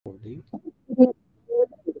recording.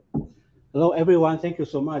 Hello, everyone. Thank you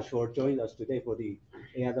so much for joining us today for the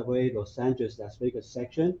AIAA Los Angeles Las Vegas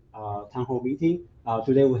section town hall meeting.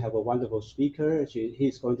 Today we have a wonderful speaker.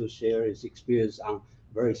 He's going to share his experience on a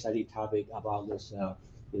very exciting topic about this,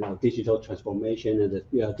 digital transformation and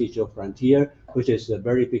the digital frontier, which is a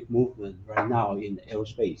very big movement right now in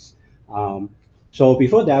aerospace. Um, so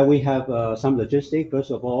before that, we have some logistics.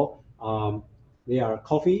 First of all, there are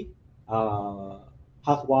coffee, uh,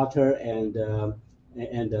 hot water, and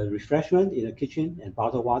refreshment in the kitchen and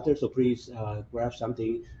bottled water. So please grab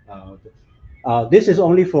something. This is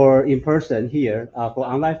only for in person here. For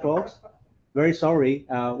online folks, very sorry.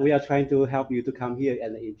 We are trying to help you to come here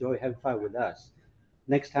and enjoy, have fun with us.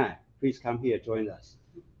 Next time, please come here, join us.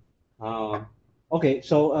 Um, okay,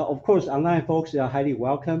 so of course, online folks are highly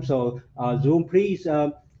welcome. So Zoom, please,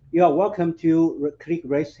 you are welcome to click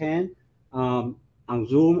raise hand um, on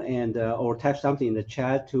Zoom and or type something in the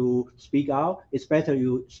chat to speak out. It's better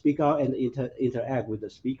you speak out and interact with the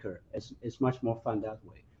speaker. It's much more fun that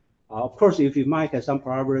way. Of course, if you might have some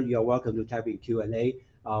problem, you are welcome to type in Q&A.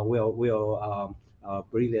 We'll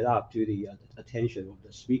bring it up to the attention of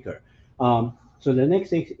the speaker. So the next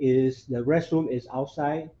thing is the restroom is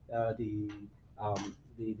outside the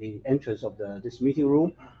entrance of this meeting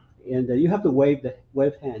room, and you have to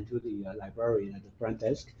wave hand to the librarian at the front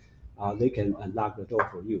desk. They can unlock the door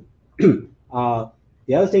for you. uh,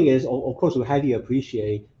 the other thing is, of course, we highly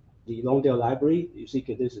appreciate the Longdale Library. You see,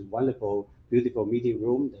 this is wonderful, beautiful meeting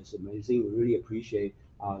room. That's amazing. We really appreciate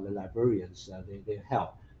the librarians, their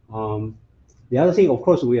help. The other thing, of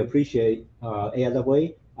course, we appreciate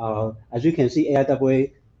AIAA. As you can see,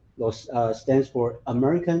 AIAA stands for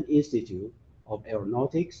American Institute of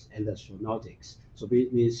Aeronautics and Astronautics. So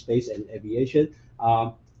it means space and aviation.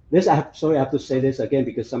 Sorry, I have to say this again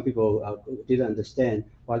because some people didn't understand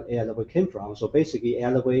what AIAA came from. So basically,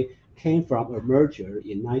 AIAA came from a merger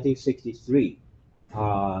in 1963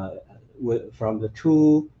 from the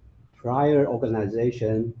two prior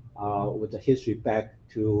organization with the history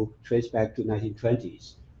traced back to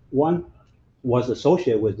 1920s. One was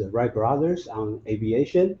associated with the Wright brothers on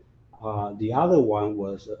aviation. The other one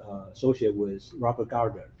was associated with Robert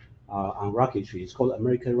Gardner on rocketry. It's called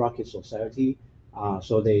American Rocket Society.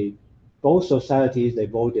 So both societies, they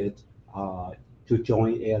voted to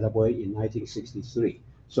join AIAA in 1963.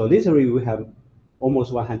 So literally, we have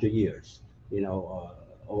almost 100 years,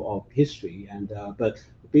 of history. But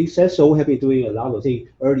being said so, we have been doing a lot of things.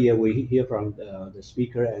 Earlier, we hear from the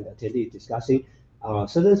speaker and attendee discussing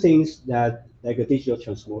certain things that like a digital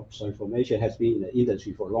transformation has been in the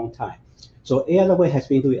industry for a long time. So AIAA has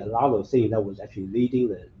been doing a lot of things that was actually leading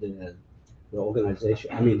the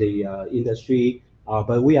organization, I mean the industry.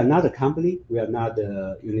 But we are not a company. We are not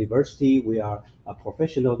a university. We are a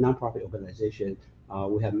professional nonprofit organization.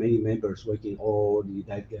 We have many members working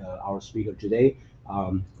like our speaker today,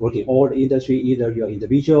 working all the industry. Either you're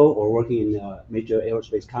individual or working in a major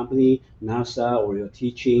aerospace company, NASA, or you're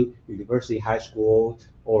teaching university, high school,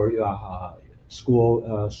 or you are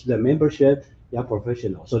school student membership. You're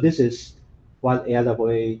professional. So this is what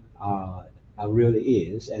AIAA really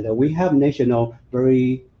is, and we have national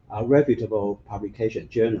very reputable publication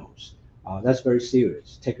journals. That's very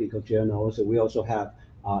serious, technical journals. We also have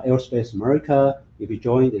Aerospace America. If you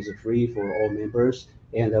join, it's free for all members.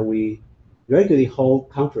 And we regularly hold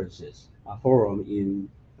conferences, forum in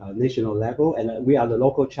national level. And we are the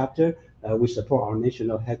local chapter. We support our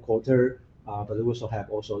national headquarters, but we also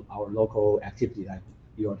have our local activity like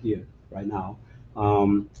you are here right now.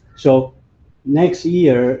 So next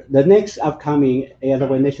year, the next upcoming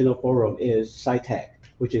AIAA National Forum is SciTech,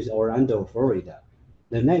 which is Orlando, Florida.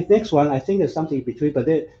 The next one, I think there's something between, but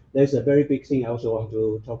there's a very big thing I also want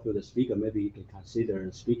to talk to the speaker. Maybe you can consider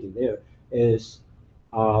speaking there. Is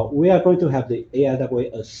we are going to have the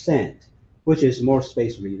AIAA Ascent, which is more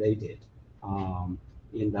space related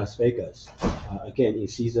in Las Vegas, again in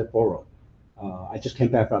Caesar Forum. I just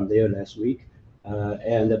came back from there last week.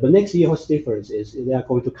 But next year, what's different is they are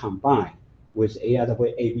going to combine with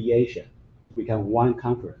AIAA Aviation to become one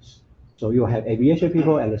conference. So you have aviation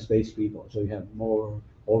people and the space people. So you have more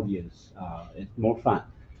audience, it's more fun.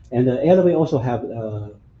 And the AIAA also have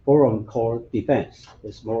a forum called Defense.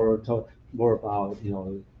 It's more about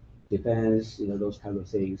defense, those kind of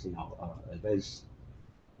things, advanced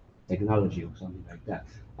technology or something like that.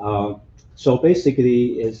 So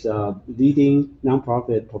basically, it's a leading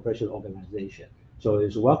nonprofit professional organization. So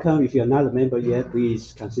it's welcome. If you're not a member yet,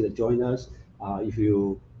 please consider join us. If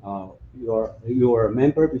you're a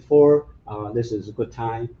member before, this is a good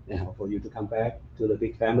time for you to come back to the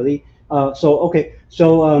big family. So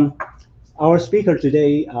Our speaker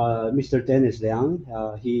today, Mr. Dennis Liang,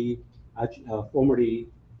 he formerly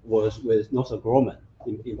was with Northrop Grumman,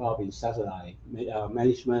 involved in satellite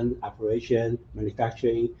management, operation,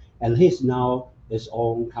 manufacturing, and he's now his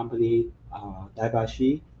own company,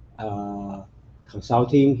 Daibashi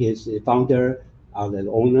Consulting. He's the founder, the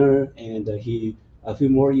owner, and he a few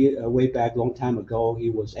more years way back, long time ago, he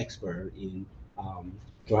was expert in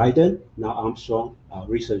Dryden, now Armstrong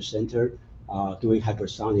Research Center, doing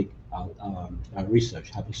hypersonic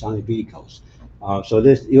research, hypersonic vehicles. So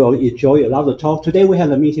this you'll enjoy a lot of talk. Today we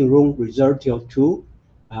have a meeting room reserved till 2,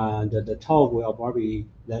 and the talk will probably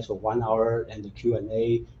last for 1 hour and the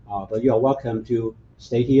Q&A. But you are welcome to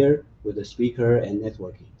stay here with the speaker and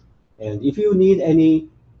networking. And if you need any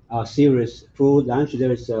serious food lunch,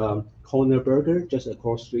 there's Corner Burger just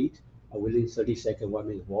across the street, within 30-second, 1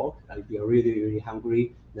 minute walk. If you're really, really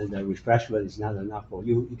hungry, then the refreshment is not enough for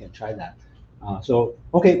you. You can try that. So,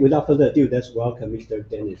 okay, without further ado, let's welcome Mr.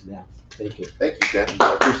 Dennis Liang. Thank you. Thank you, Ken.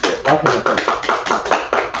 I appreciate it. Welcome.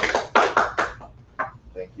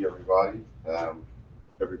 Thank you, everybody.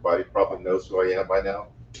 Everybody probably knows who I am by now,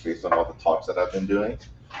 based on all the talks that I've been doing.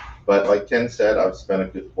 But like Ken said, I've spent a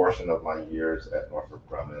good portion of my years at Northrop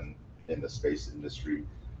Grumman in the space industry.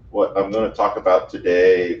 What I'm going to talk about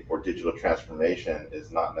today for digital transformation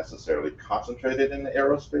is not necessarily concentrated in the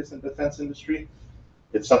aerospace and defense industry.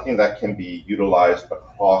 It's something that can be utilized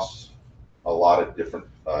across a lot of different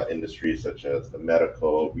industries, such as the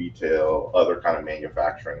medical, retail, other kind of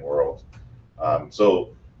manufacturing world.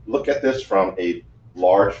 So look at this from a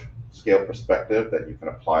large scale perspective that you can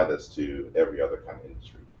apply this to every other kind of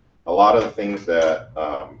industry. A lot of the things that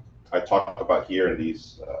I talk about here in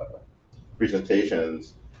these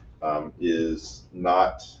presentations is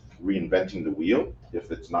not reinventing the wheel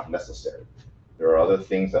if it's not necessary. There are other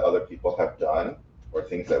things that other people have done or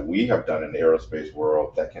things that we have done in the aerospace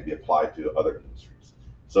world that can be applied to other industries.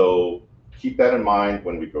 So keep that in mind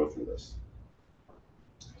when we go through this.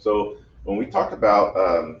 So when we talk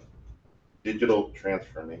about digital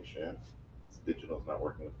transformation, digital's not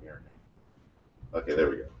working with me right now. Okay, there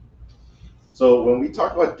we go. So when we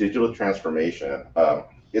talk about digital transformation,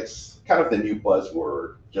 it's kind of the new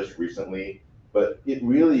buzzword just recently, but it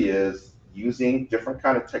really is using different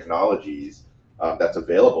kind of technologies that's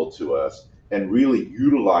available to us and really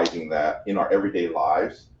utilizing that in our everyday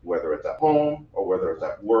lives, whether it's at home or whether it's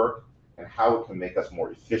at work, and how it can make us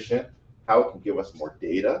more efficient, how it can give us more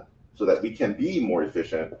data so that we can be more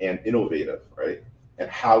efficient and innovative, right? And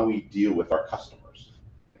how we deal with our customers.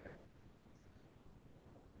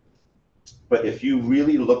 But if you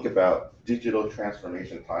really look about digital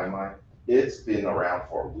transformation timeline, it's been around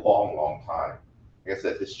for a long, long time. Like I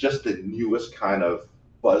said, it's just the newest kind of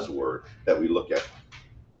buzzword that we look at.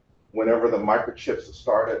 Whenever the microchips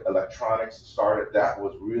started, electronics started, that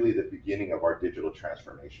was really the beginning of our digital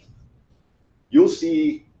transformation. You'll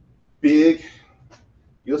see kind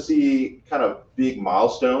of big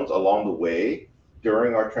milestones along the way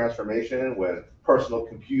during our transformation when personal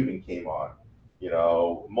computing came on. You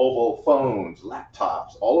know, mobile phones,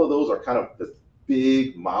 laptops, all of those are kind of the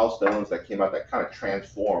big milestones that came out that kind of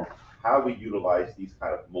transformed how we utilize these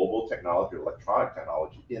kind of mobile technology, electronic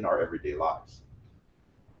technology in our everyday lives.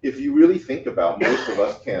 If you really think about, most of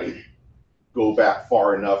us can go back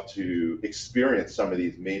far enough to experience some of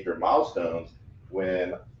these major milestones.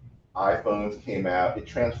 When iPhones came out, it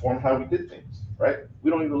transformed how we did things, right? We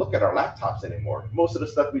don't even look at our laptops anymore. Most of the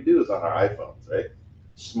stuff we do is on our iPhones, right?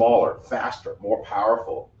 Smaller, faster, more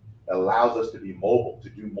powerful, allows us to be mobile, to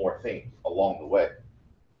do more things along the way.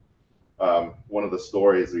 One of the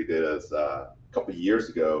stories we did is a couple of years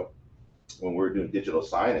ago when we were doing digital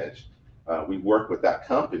signage, we worked with that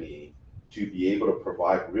company to be able to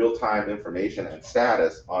provide real-time information and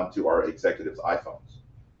status onto our executives' iPhones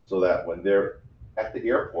so that when they're at the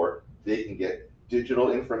airport, they can get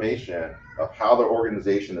digital information of how their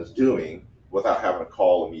organization is doing without having to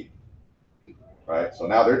call a meeting, right? So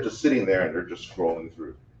now they're just sitting there and they're just scrolling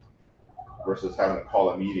through versus having to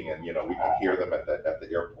call a meeting and, you know, we can hear them at the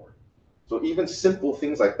airport. So even simple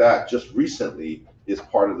things like that just recently is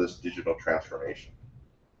part of this digital transformation.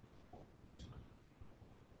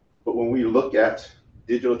 But when we look at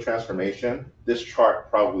digital transformation, this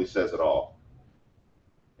chart probably says it all.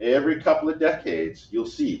 Every couple of decades, you'll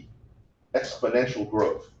see exponential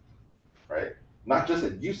growth, right? Not just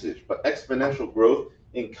in usage, but exponential growth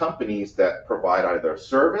in companies that provide either a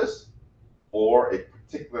service or a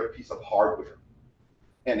particular piece of hardware.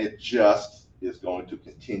 And it just is going to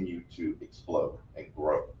continue to explode and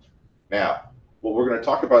grow. Now, what we're going to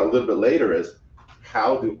talk about a little bit later is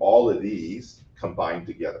how do all of these combine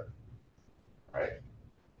together, right?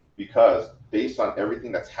 Because based on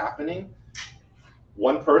everything that's happening,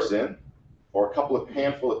 one person or a couple of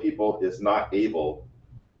handful of people is not able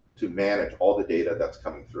to manage all the data that's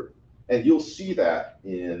coming through. And you'll see that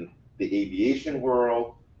in the aviation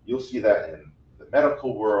world, you'll see that in the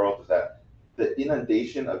medical world, that the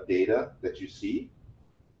inundation of data that you see,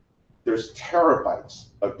 there's terabytes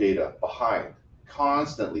of data behind,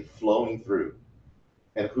 constantly flowing through.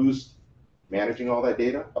 And who's managing all that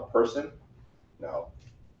data? A person? No,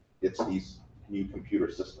 it's these new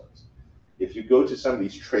computer systems. If you go to some of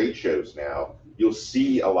these trade shows now, you'll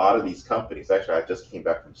see a lot of these companies. Actually, I just came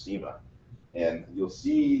back from SEMA, and you'll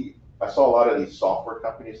see, I saw a lot of these software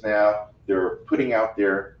companies now. They're putting out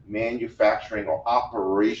their manufacturing or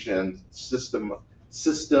operations system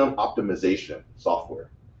optimization software.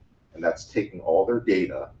 And that's taking all their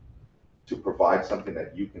data to provide something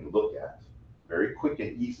that you can look at very quick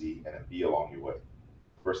and easy and be along your way,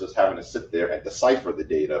 versus having to sit there and decipher the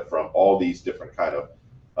data from all these different kind of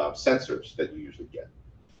sensors that you usually get.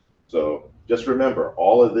 So just remember,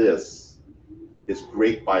 all of this is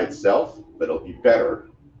great by itself, but it'll be better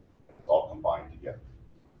if it's all combined together.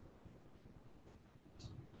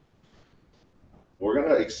 We're going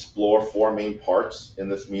to explore four main parts in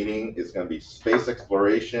this meeting. It's going to be space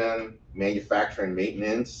exploration, manufacturing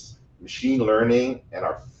maintenance, machine learning, and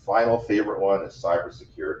our final favorite one is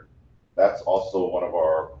cybersecurity. That's also one of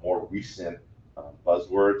our more recent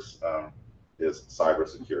buzzwords, is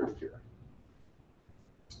cybersecurity here.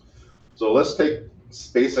 So let's take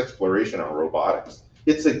space exploration and robotics.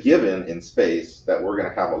 It's a given in space that we're going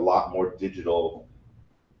to have a lot more digital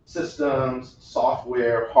systems,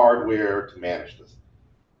 software, hardware to manage this.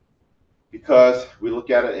 Because we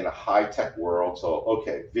look at it in a high-tech world, so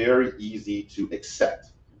okay, very easy to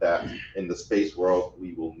accept that in the space world,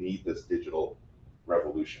 we will need this digital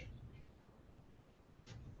revolution.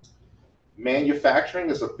 Manufacturing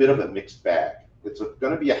is a bit of a mixed bag. It's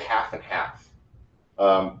going to be a half and half.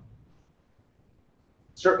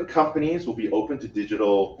 Certain companies will be open to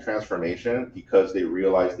digital transformation because they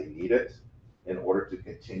realize they need it in order to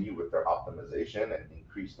continue with their optimization and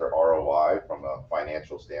increase their ROI from a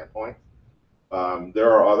financial standpoint.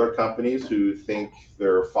 There are other companies who think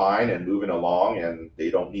they're fine and moving along and they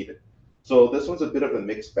don't need it. So this one's a bit of a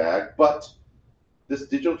mixed bag, but this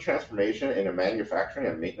digital transformation in a manufacturing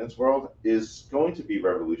and maintenance world is going to be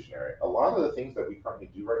revolutionary. A lot of the things that we currently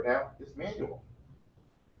do right now is manual.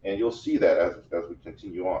 And you'll see that as we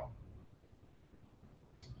continue on.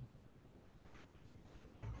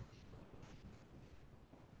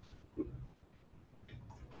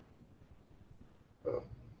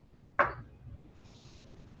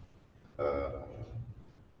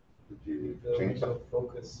 Did you change something?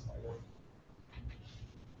 Focus.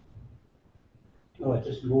 Oh, I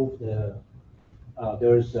just moved the,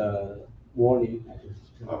 there's a warning.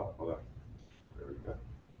 Oh, hold on. There we go.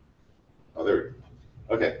 Oh, there we go.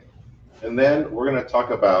 Okay. And then we're going to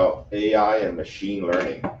talk about AI and machine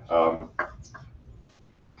learning.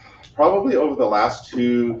 Probably over the last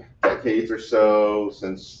 2 decades or so,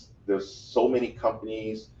 since there's so many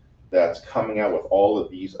companies that's coming out with all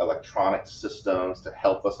of these electronic systems to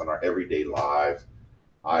help us in our everyday lives,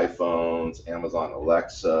 iPhones, Amazon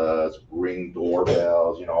Alexas, Ring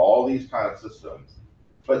doorbells, you know, all these kind of systems.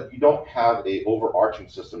 But you don't have a overarching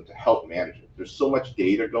system to help manage it. There's so much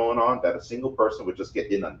data going on that a single person would just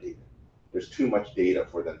get inundated. There's too much data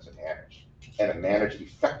for them to manage and to manage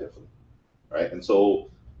effectively, right? And so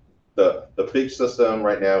the big system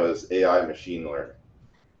right now is AI machine learning.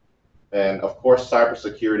 And of course,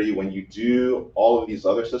 cybersecurity, when you do all of these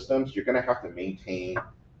other systems, you're going to have to maintain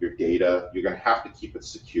your data. You're going to have to keep it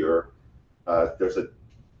secure. There's a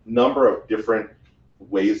number of different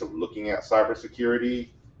ways of looking at cybersecurity.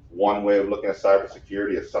 One way of looking at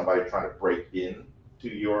cybersecurity is somebody trying to break in to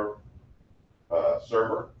your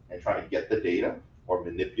server and trying to get the data or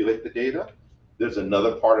manipulate the data. There's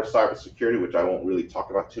another part of cybersecurity, which I won't really talk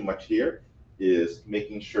about too much here, is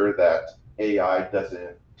making sure that AI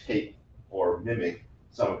doesn't take or mimic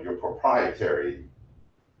some of your proprietary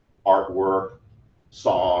artwork,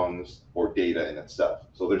 songs, or data in itself.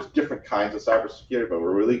 So there's different kinds of cybersecurity, but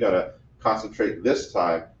we're really going to concentrate this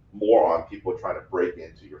time more on people trying to break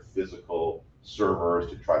into your physical servers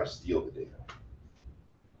to try to steal the data.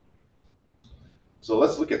 So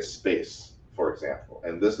let's look at space, for example.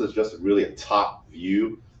 And this is just really a top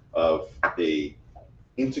view of a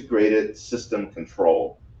integrated system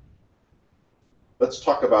control. Let's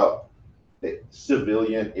talk about the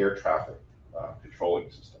civilian air traffic controlling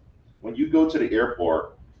system. When you go to the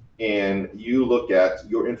airport and you look at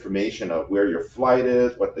your information of where your flight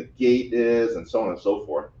is, what the gate is, and so on and so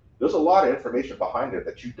forth, there's a lot of information behind it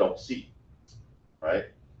that you don't see, right?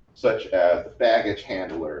 Such as the baggage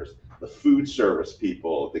handlers, the food service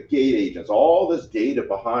people, the gate agents, all this data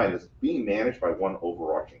behind is being managed by one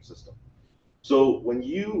overarching system. So when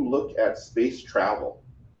you look at space travel,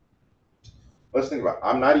 let's think about it.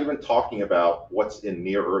 I'm not even talking about what's in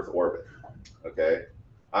near Earth orbit, okay?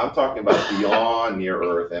 I'm talking about beyond near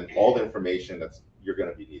Earth and all the information that's you're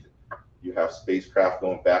going to be needed. You have spacecraft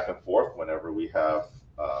going back and forth whenever we have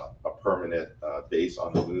a permanent base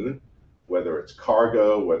on the moon, whether it's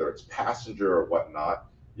cargo, whether it's passenger or whatnot.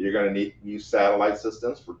 You're going to need new satellite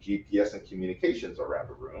systems for GPS and communications around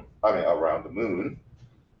around the moon.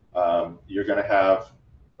 You're going to have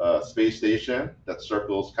a space station that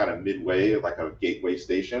circles kind of midway, like a gateway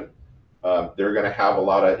station. They're going to have a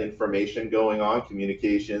lot of information going on,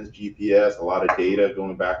 communications, GPS, a lot of data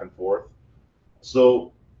going back and forth.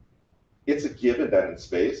 So it's a given that in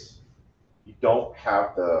space, you don't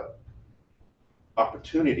have the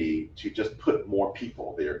opportunity to just put more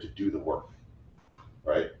people there to do the work,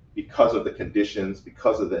 right? Because of the conditions,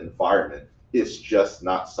 because of the environment, it's just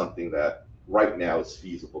not something that right now is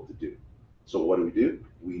feasible to do. So what do?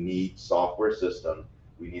 We need software systems.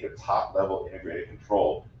 We need a top-level integrated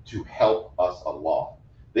control to help us along.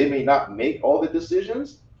 They may not make all the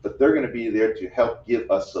decisions, but they're going to be there to help give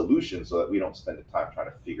us solutions so that we don't spend the time trying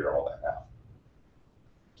to figure all that out.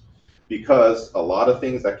 Because a lot of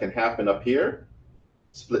things that can happen up here,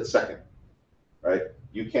 split second, right?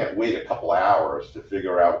 You can't wait a couple hours to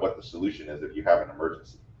figure out what the solution is if you have an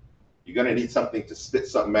emergency. You're going to need something to spit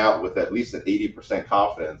something out with at least an 80%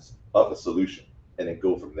 confidence of the solution and then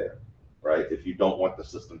go from there, right? If you don't want the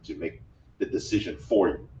system to make the decision for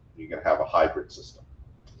you, you're going to have a hybrid system.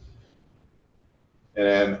 And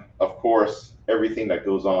then, of course, everything that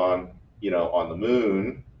goes on, on the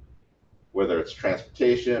moon, whether it's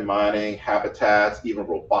transportation, mining, habitats, even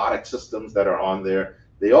robotic systems that are on there,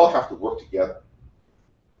 they all have to work together.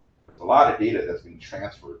 There's a lot of data that's being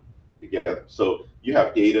transferred together. So you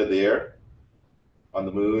have data there on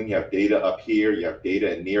the moon, you have data up here, you have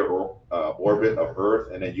data in near orbit of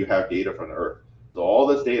Earth, and then you have data from the Earth. So all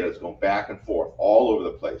this data is going back and forth all over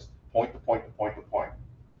the place, point to point to point to point,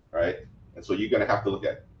 right? And so you're going to have to look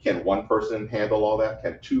at, can one person handle all that?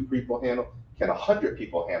 Can 2 people handle? Can 100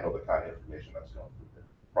 people handle the kind of information that's going through there?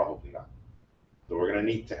 Probably not. So we're going to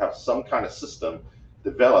need to have some kind of system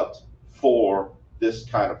developed for this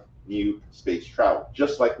kind of new space travel,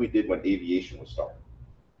 just like we did when aviation was started,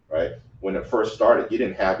 right? When it first started, you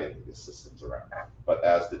didn't have any of these systems around. But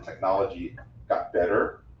as the technology got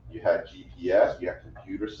better, you had GPS, you had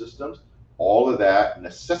computer systems, all of that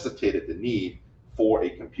necessitated the need for a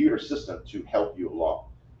computer system to help you along.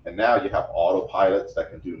 And now you have autopilots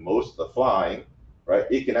that can do most of the flying, right?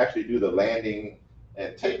 It can actually do the landing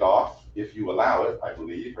and takeoff if you allow it, I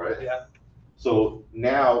believe, right? Yeah. So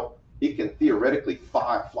now it can theoretically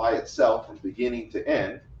fly itself from beginning to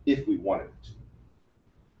end if we wanted it to.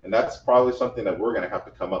 And that's probably something that we're going to have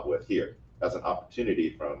to come up with here as an opportunity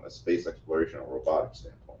from a space exploration or robotics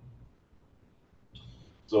standpoint.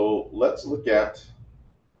 So let's look at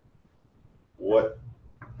what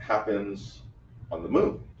happens on the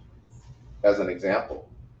moon as an example.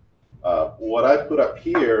 What I put up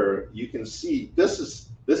here, you can see this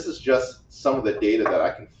is just some of the data that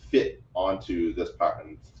I can fit onto this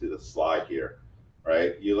pattern, to the slide here,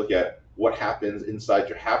 right? You look at what happens inside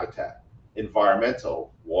your habitat,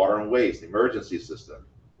 environmental, water and waste, emergency system,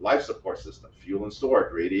 life support system, fuel and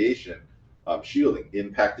storage, radiation, shielding,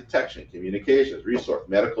 impact detection, communications, resource,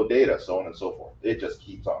 medical data, so on and so forth. It just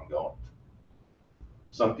keeps on going.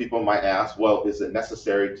 Some people might ask, well, is it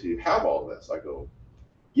necessary to have all this? I go,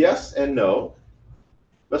 yes and no.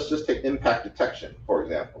 Let's just take impact detection, for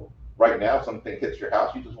example. Right now, if something hits your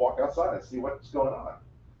house, you just walk outside and see what's going on.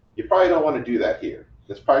 You probably don't want to do that here.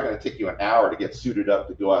 It's probably going to take you an hour to get suited up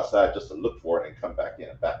to go outside just to look for it and come back in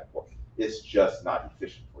and back and forth. It's just not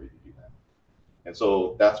efficient for you to do that. And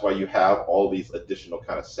so that's why you have all these additional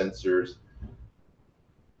kind of sensors.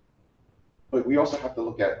 But we also have to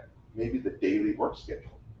look at maybe the daily work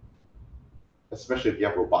schedule, especially if you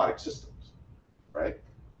have robotic systems, right?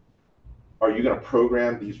 Are you going to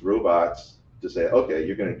program these robots to say, okay,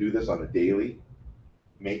 you're going to do this on a daily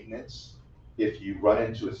maintenance? If you run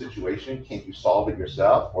into a situation, can you solve it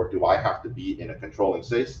yourself? Or do I have to be in a controlling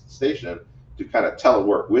station to kind of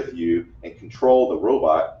telework with you and control the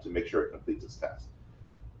robot to make sure it completes its task?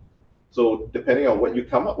 So depending on what you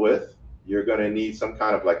come up with, you're going to need some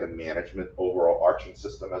kind of like a management overall arching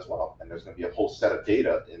system as well. And there's going to be a whole set of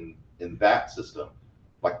data in that system,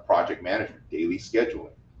 like project management, daily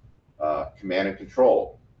scheduling, command and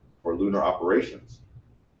control for lunar operations,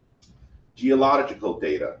 geological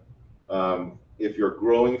data, if you're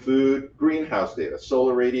growing food, greenhouse data,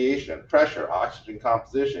 solar radiation, pressure, oxygen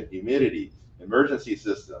composition, humidity, emergency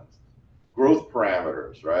systems, growth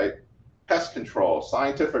parameters, right? Pest control,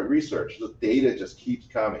 scientific research, the data just keeps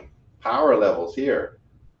coming. Power levels here,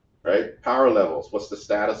 right? Power levels, what's the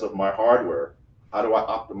status of my hardware? How do I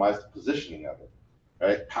optimize the positioning of it,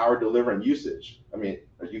 right? Power delivery and usage. I mean,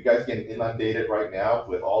 are you guys getting inundated right now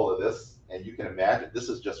with all of this? And you can imagine this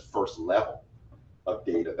is just first level of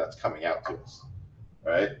data that's coming out to us,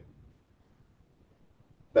 right?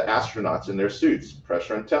 The astronauts in their suits,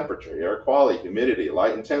 pressure and temperature, air quality, humidity,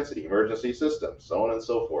 light intensity, emergency systems, so on and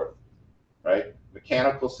so forth, right?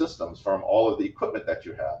 Mechanical systems from all of the equipment that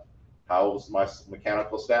you have. How's my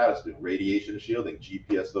mechanical status doing? Radiation shielding,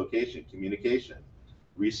 GPS location, communication,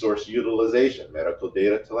 resource utilization, medical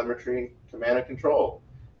data telemetry, command and control.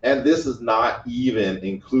 And this is not even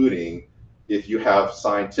including if you have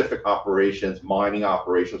scientific operations, mining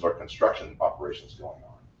operations, or construction operations going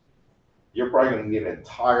on. You're probably going to need an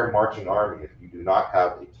entire marching army if you do not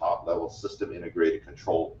have a top-level system integrated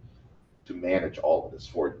control to manage all of this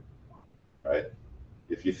for you, right?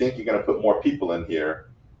 If you think you're going to put more people in here,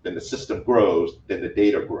 then the system grows, then the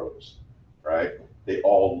data grows, right? They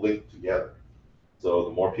all link together. So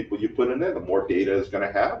the more people you put in there, the more data is going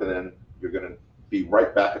to have, and then you're going to be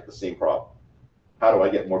right back at the same problem. How do I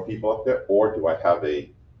get more people up there? Or do I have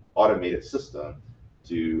a automated system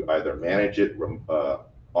to either manage it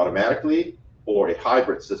automatically, or a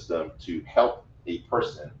hybrid system to help a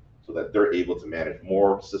person so that they're able to manage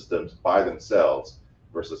more systems by themselves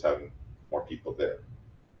versus having more people there.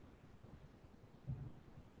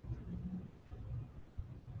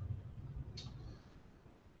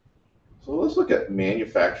 So let's look at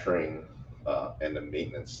manufacturing and the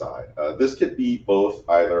maintenance side. This could be both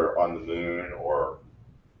either on the moon or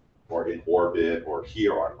in orbit or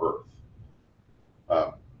here on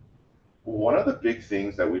Earth. One of the big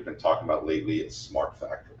things that we've been talking about lately is smart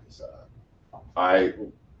factories. I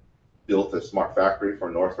built a smart factory for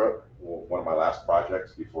Northrop, one of my last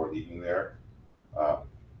projects before leaving there.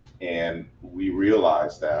 And we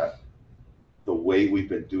realized that the way we've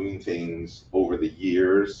been doing things over the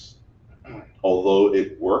years, although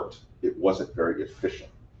it worked, it wasn't very efficient,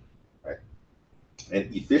 right?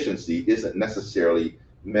 And efficiency isn't necessarily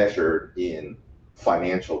measured in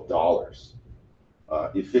financial dollars.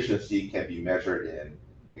 Efficiency can be measured in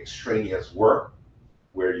extraneous work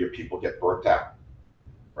where your people get burnt out,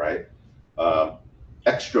 right?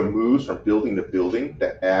 Extra moves from building to building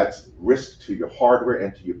that adds risk to your hardware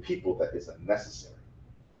and to your people that isn't necessary,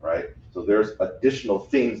 right? So there's additional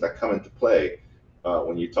things that come into play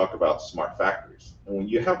when you talk about smart factories. And when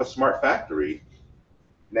you have a smart factory,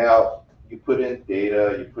 now you put in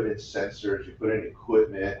data, you put in sensors, you put in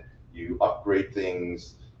equipment, you upgrade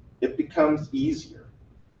things, it becomes easier.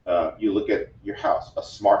 You look at your house, a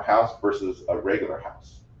smart house versus a regular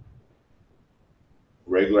house.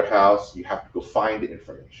 Regular house, you have to go find the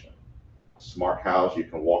information. Smart house, you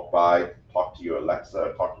can walk by, talk to your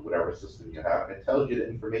Alexa, talk to whatever system you have, and it tells you the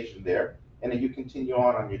information there, and then you continue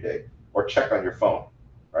on your day, or check on your phone,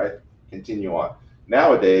 right? Continue on.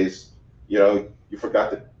 Nowadays, you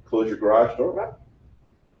forgot to close your garage door, right?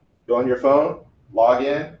 Go on your phone, log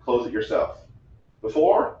in, close it yourself.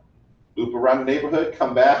 Before, loop around the neighborhood,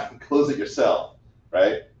 come back, and close it yourself,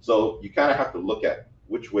 right? So you kind of have to look at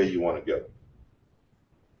which way you want to go.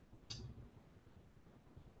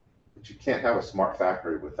 But you can't have a smart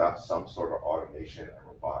factory without some sort of automation and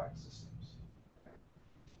robotic systems.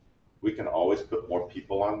 We can always put more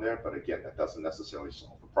people on there, but again, that doesn't necessarily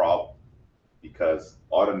solve the problem, because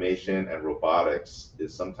automation and robotics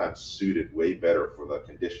is sometimes suited way better for the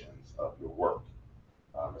conditions of your work,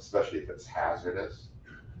 especially if it's hazardous,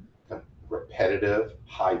 repetitive,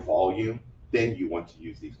 high volume. Then you want to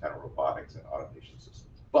use these kind of robotics and automation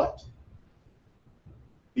systems. But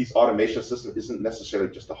these automation systems isn't necessarily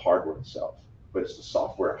just the hardware itself, but it's the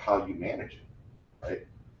software, how you manage it, right?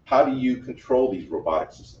 How do you control these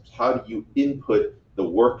robotic systems? How do you input the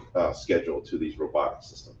work schedule to these robotic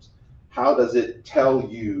systems? How does it tell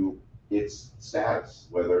you its status,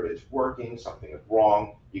 whether it's working, something is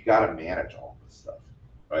wrong? You got to manage all this stuff,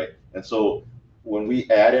 right? And so when we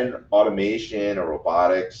add in automation or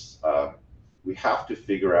robotics, we have to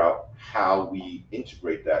figure out how we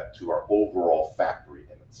integrate that to our overall factory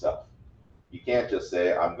in itself. You can't just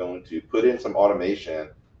say, I'm going to put in some automation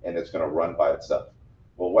and it's going to run by itself.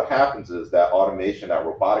 Well, what happens is that automation, that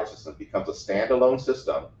robotic system becomes a standalone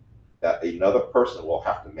system that another person will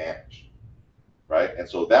have to manage, right? And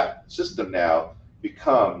so that system now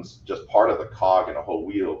becomes just part of the cog in a whole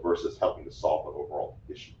wheel versus helping to solve the overall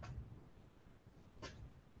issue.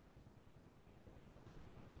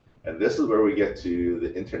 And this is where we get to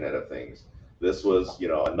the Internet of Things. This was,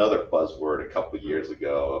 another buzzword a couple of years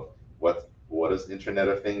ago. What does Internet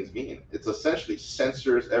of Things mean? It's essentially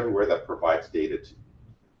sensors everywhere that provides data to you,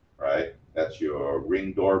 right? That's your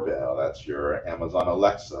Ring doorbell, that's your Amazon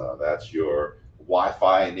Alexa, that's your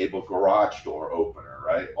Wi-Fi enabled garage door opener,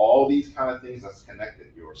 right? All these kind of things that's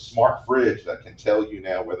connected. Your smart fridge that can tell you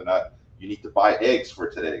now whether or not you need to buy eggs for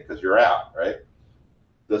today because you're out, right?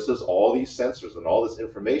 This is all these sensors and all this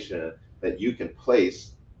information that you can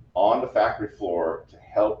place on the factory floor to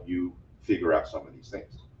help you figure out some of these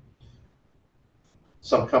things.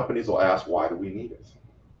 Some companies will ask, why do we need it?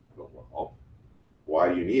 Well, why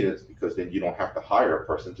do you need it? It's because then you don't have to hire a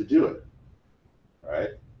person to do it,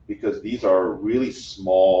 right? Because these are really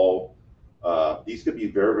small, these could be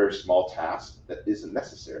very, very small tasks that isn't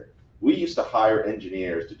necessary. We used to hire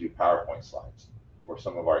engineers to do PowerPoint slides for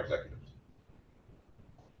some of our executives.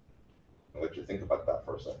 I'll let you think about that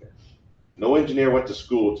for a second. No engineer went to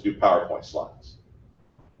school to do PowerPoint slides,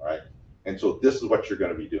 right? And so this is what you're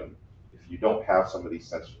going to be doing if you don't have some of these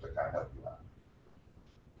sensors to kind of help you out.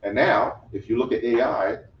 And now, if you look at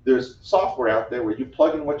AI, there's software out there where you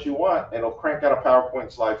plug in what you want and it'll crank out a PowerPoint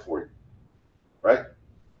slide for you, right?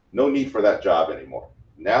 No need for that job anymore.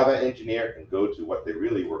 Now that engineer can go to what they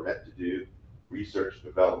really were meant to do, research,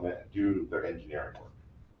 development, and do their engineering work.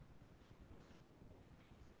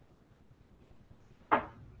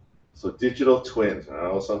 So digital twins. I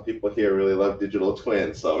know some people here really love digital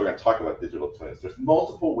twins, so we're going to talk about digital twins. There's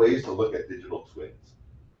multiple ways to look at digital twins.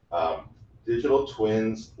 Digital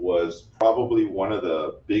twins was probably one of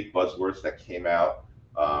the big buzzwords that came out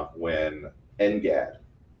when NGAD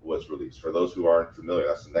was released. For those who aren't familiar,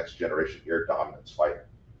 that's the Next Generation Air Dominance Fighter.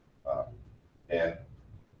 And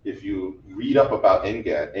if you read up about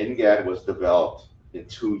NGAD, NGAD was developed in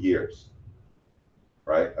 2 years,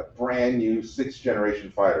 right? A brand new 6th generation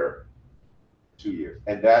fighter, 2 years.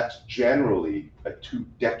 And that's generally a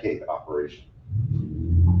 2-decade operation.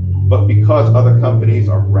 But because other countries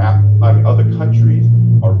are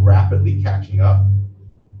rapidly catching up,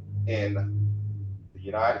 and the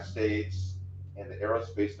United States and the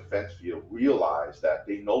aerospace defense field realize that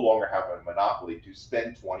they no longer have a monopoly to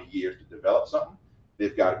spend 20 years to develop something,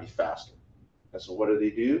 they've got to be faster. And so what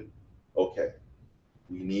do? Okay,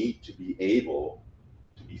 we need to be able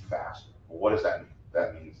to be faster. Well, what does that mean?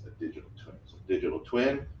 That means a digital twin. So digital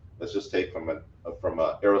twin, let's just take from an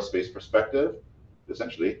aerospace perspective,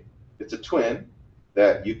 essentially, it's a twin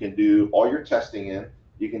that you can do all your testing in,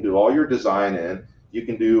 you can do all your design in, you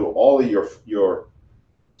can do all of your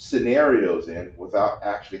scenarios in without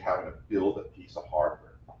actually having to build a piece of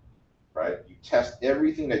hardware, right? You test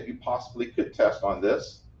everything that you possibly could test on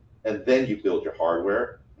this, and then you build your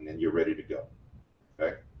hardware, and then you're ready to go,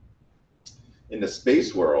 okay? In the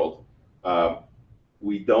space world,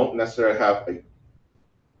 we don't necessarily have a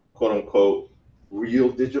quote unquote real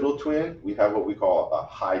digital twin. We have what we call a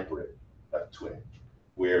hybrid twin,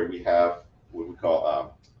 where we have what we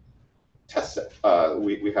call test set.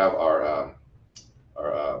 We have our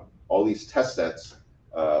all these test sets,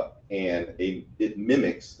 and it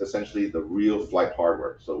mimics essentially the real flight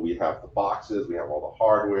hardware. So we have the boxes, we have all the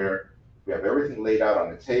hardware, we have everything laid out on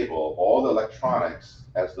the table, all the electronics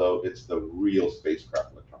as though it's the real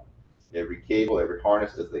spacecraft electronics. Every cable, every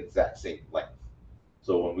harness is the exact same length.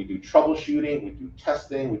 So when we do troubleshooting, we do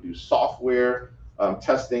testing, we do software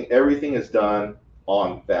testing, everything is done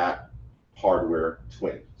on that hardware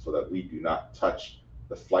twin so that we do not touch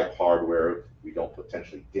the flight hardware. We don't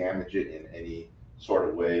potentially damage it in any sort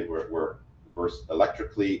of way where we're versed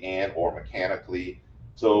electrically and or mechanically.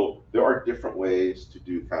 So there are different ways to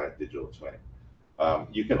do kind of digital twinning.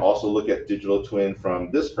 You can also look at digital twin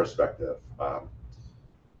from this perspective.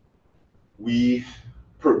 We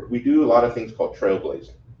do a lot of things called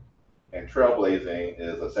trailblazing. And trailblazing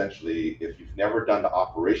is essentially, if you've never done the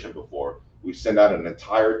operation before, we send out an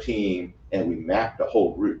entire team and we map the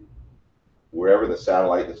whole route, wherever the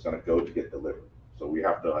satellite is going to go to get delivered. So we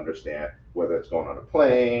have to understand whether it's going on a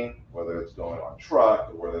plane, whether it's going on a truck,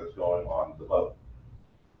 or whether it's going on the boat.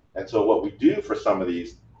 And so what we do for some of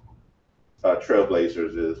these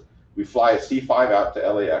trailblazers is we fly a C-5 out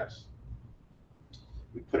to LAX.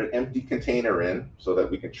 We put an empty container in so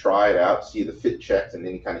that we can try it out, see the fit checks and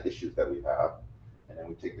any kind of issues that we have. And then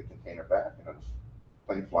we take the container back and then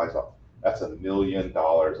the plane flies off. That's $1 million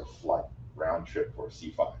a flight, round trip for a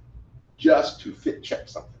C-5, just to fit check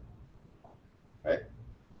something, right?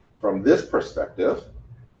 From this perspective,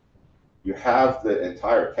 you have the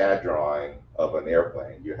entire CAD drawing of an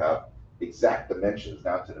airplane. You have exact dimensions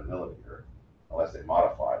down to the millimeter, unless they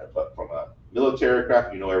modified it. But from a military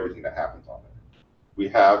aircraft, you know everything that happens on it. We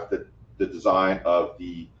have the design of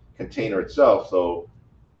the container itself. So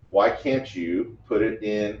why can't you put it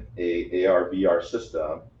in a AR/VR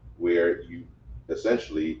system where you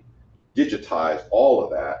essentially digitize all of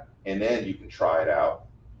that, and then you can try it out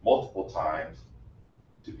multiple times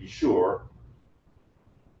to be sure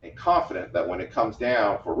and confident that when it comes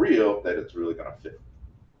down for real, that it's really going to fit.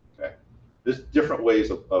 Okay, there's different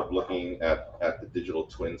ways of looking at the digital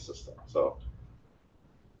twin system. So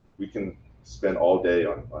we can spend all day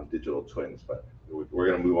on digital twins, but we're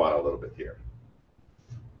going to move on a little bit here.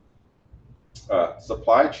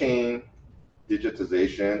 Supply chain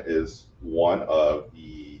digitization is one of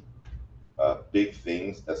the big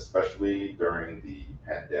things, especially during the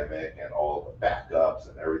pandemic and all the backups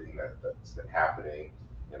and everything that's been happening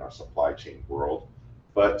in our supply chain world.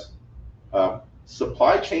 But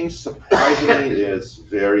supply chain surprisingly is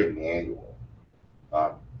very manual,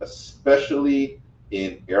 especially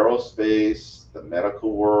in aerospace, the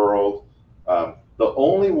medical world. The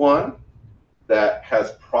only one that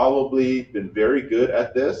has probably been very good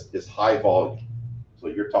at this is high volume. So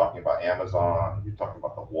you're talking about Amazon, you're talking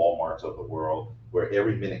about the Walmarts of the world, where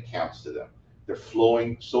every minute counts to them. They're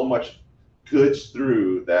flowing so much goods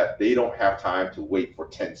through that they don't have time to wait for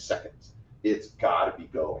 10 seconds. It's got to be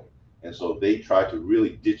going. And so they try to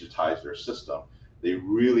really digitize their system. They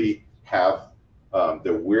really have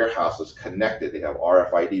their warehouses connected. They have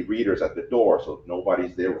RFID readers at the door, so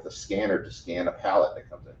nobody's there with a scanner to scan a pallet that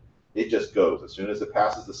comes in. It just goes. As soon as it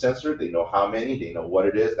passes the sensor, they know how many, they know what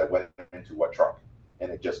it is that went into what truck. And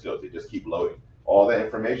it just goes. They just keep loading. All that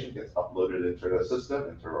information gets uploaded into the system,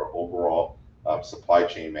 into our overall supply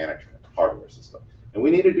chain management hardware system. And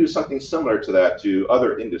we need to do something similar to that to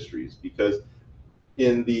other industries, because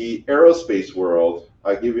in the aerospace world,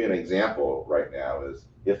 I'll give you an example right now, is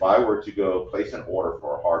if I were to go place an order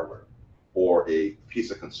for a hardware or a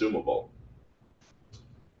piece of consumable,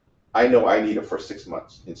 I know I need it for 6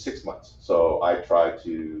 months, in 6 months. So I try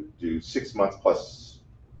to do 6 months plus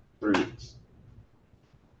 3 weeks.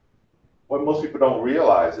 What most people don't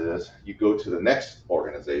realize is you go to the next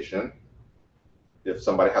organization, if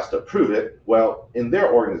somebody has to approve it, well, in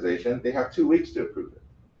their organization, they have 2 weeks to approve it.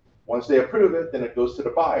 Once they approve it, then it goes to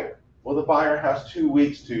the buyer. Well, the buyer has 2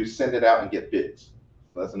 weeks to send it out and get bids.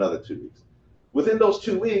 So that's another 2 weeks. Within those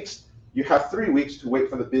 2 weeks, you have 3 weeks to wait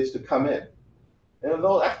for the bids to come in. And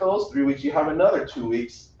after those 3 weeks, you have another 2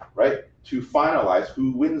 weeks, right, to finalize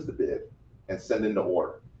who wins the bid and send in the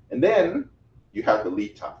order. And then you have the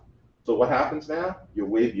lead time. So what happens now? You're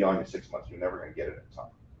way beyond your 6 months. You're never going to get it in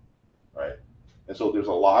time, right? And so there's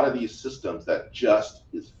a lot of these systems that just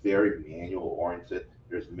is very manual oriented.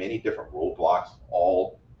 There's many different roadblocks,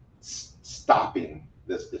 all stopping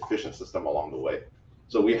this efficient system along the way.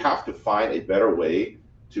 So we have to find a better way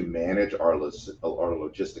to manage our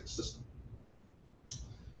logistics system.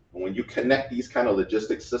 And when you connect these kind of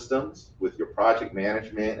logistics systems with your project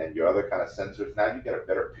management and your other kind of sensors, now you get a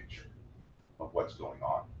better picture of what's going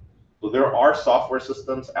on. So there are software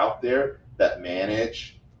systems out there that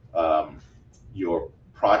manage your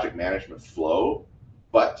project management flow,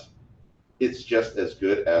 but it's just as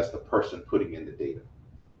good as the person putting in the data.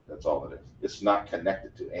 That's all it is. It's not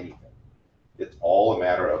connected to anything. It's all a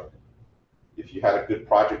matter of, if you had a good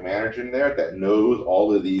project manager in there that knows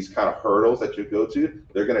all of these kind of hurdles that you go to,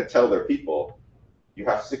 they're going to tell their people, you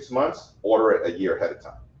have 6 months, order it a year ahead of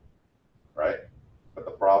time, right? But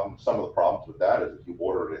the problem, some of the problems with that is if you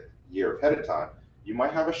order it a year ahead of time, you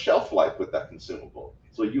might have a shelf life with that consumable,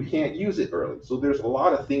 so you can't use it early. So there's a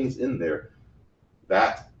lot of things in there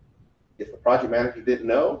that if the project manager didn't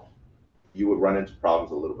know, you would run into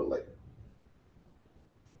problems a little bit later.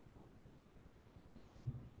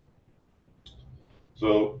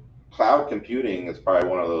 So cloud computing is probably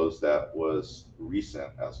one of those that was recent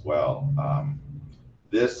as well.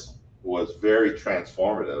 This was very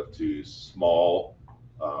transformative to small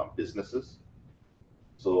businesses.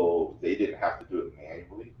 So they didn't have to do it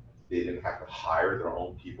manually. They didn't have to hire their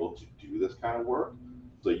own people to do this kind of work.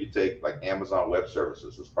 So you take like Amazon Web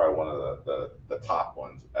Services, is probably one of the top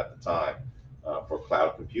ones at the time for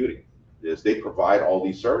cloud computing, is they provide all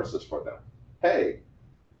these services for them. Hey,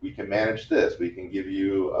 we can manage this. We can give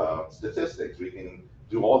you statistics. We can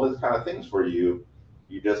do all these kind of things for you.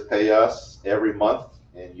 You just pay us every month,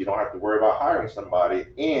 and you don't have to worry about hiring somebody.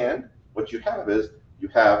 And what you have is you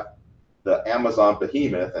have the Amazon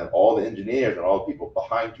behemoth and all the engineers and all the people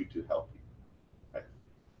behind you to help you. Right?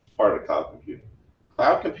 Part of the cloud computing.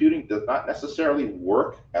 Cloud computing does not necessarily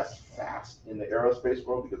work as fast in the aerospace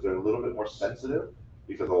world because they're a little bit more sensitive,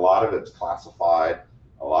 because a lot of it's classified.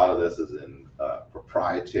 A lot of this is in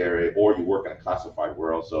proprietary, or you work in a classified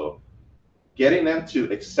world. So getting them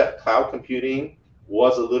to accept cloud computing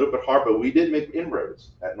was a little bit hard, but we did make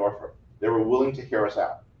inroads at Northrop. They were willing to hear us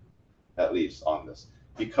out, at least on this,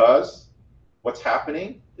 because what's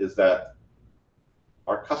happening is that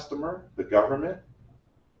our customer, the government,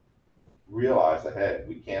 realized that, hey,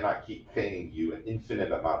 we cannot keep paying you an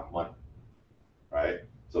infinite amount of money, right?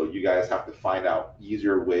 So you guys have to find out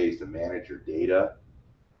easier ways to manage your data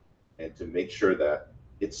and to make sure that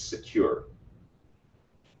it's secure.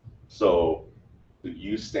 So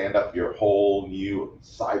you stand up your whole new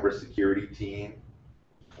cybersecurity team,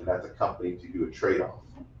 and that's a company to do a trade-off,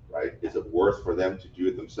 right? Is it worth for them to do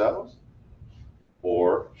it themselves,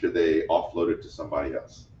 or should they offload it to somebody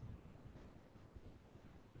else?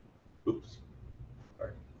 Oops.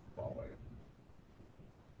 Sorry. Wrong way.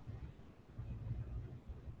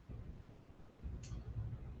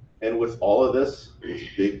 And with all of this,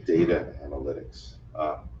 it's big data and analytics.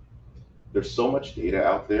 There's so much data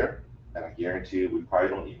out there, and I guarantee you, we probably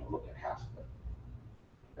don't even look at half of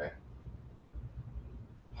it. Okay.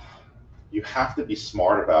 You have to be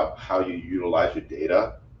smart about how you utilize your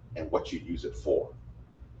data and what you use it for.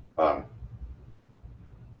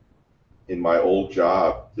 In my old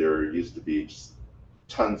job, there used to be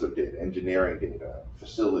tons of data, engineering data,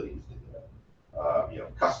 facilities data,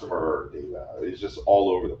 customer data. It's just all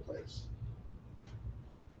over the place.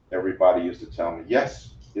 Everybody used to tell me,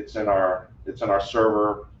 yes, it's in our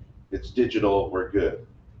server, it's digital, we're good.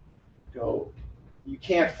 Go. You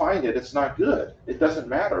can't find it, it's not good. It doesn't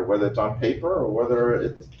matter whether it's on paper or whether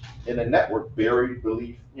it's in a network buried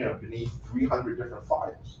beneath 300 different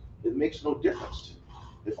files. It makes no difference to me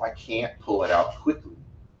if I can't pull it out quickly,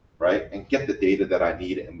 right, and get the data that I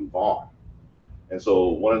need and move on. And so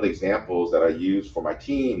one of the examples that I used for my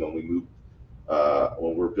team when we moved,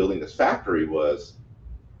 when we're building this factory was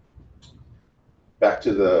back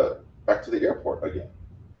to the airport again,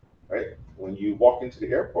 right? When you walk into the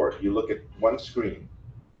airport, you look at one screen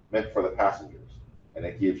meant for the passengers, and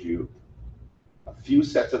it gives you a few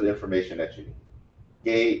sets of information that you need: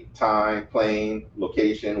 gate, time, plane,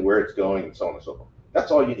 location, where it's going, and so on and so forth. That's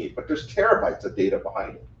all you need. But there's terabytes of data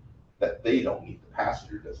behind it that they don't need, the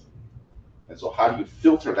passenger doesn't need. And so how do you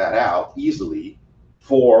filter that out easily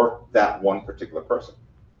for that one particular person?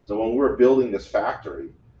 So when we were building this factory,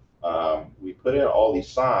 we put in all these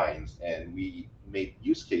signs and we made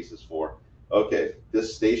use cases for, okay,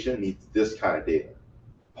 this station needs this kind of data.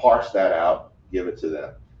 Parse that out, give it to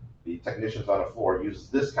them. The technicians on the floor use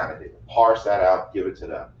this kind of data. Parse that out, give it to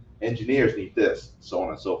them. Engineers need this, so on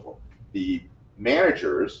and so forth. The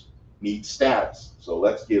managers need status, so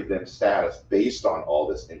let's give them status based on all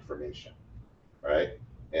this information, right?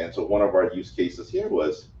 And so one of our use cases here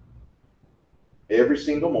was every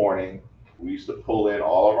single morning, we used to pull in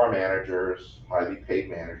all of our managers, highly paid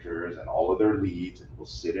managers, and all of their leads, and we'll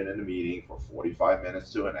sit in a meeting for 45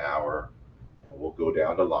 minutes to an hour, and we'll go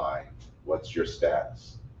down the line. What's your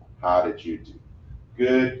status? How did you do?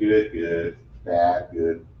 Good, good, good, bad,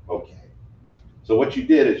 good, okay. So what you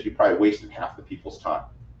did is you probably wasted half the people's time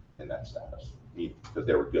in that status meeting because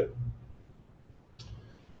they were good.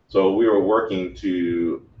 So we were working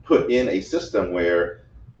to put in a system where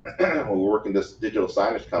we're working this digital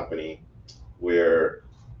signage company where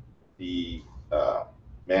the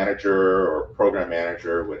manager or program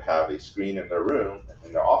manager would have a screen in their room,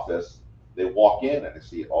 in their office. They walk in and they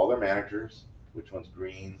see all their managers, which one's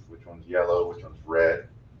green, which one's yellow, which one's red,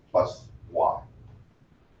 plus Y.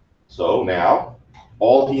 So now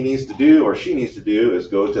all he needs to do or she needs to do is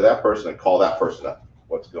go to that person and call that person up,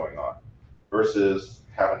 what's going on, versus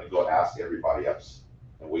having to go ask everybody else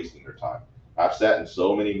and wasting their time. I've sat in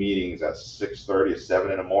so many meetings at 6:30 or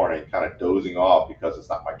 7 in the morning, kind of dozing off because it's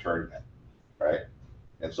not my turn yet, right?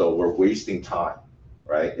 And so we're wasting time,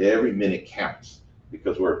 right? Every minute counts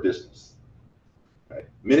because we're a business, right?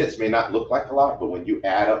 Minutes may not look like a lot, but when you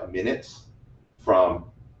add up minutes from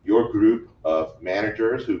your group of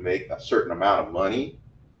managers who make a certain amount of money,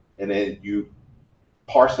 and then you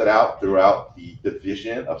parse it out throughout the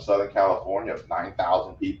division of Southern California of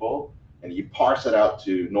 9,000 people, and you parse it out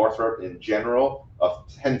to Northrop in general of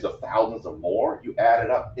tens of thousands or more, you add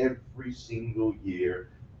it up every single year.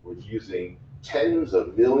 We're using tens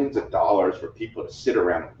of millions of dollars for people to sit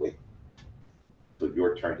around and wait. So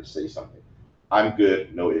your turn to say something. I'm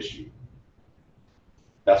good, no issue.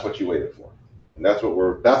 That's what you waited for. And that's what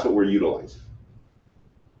we're utilizing.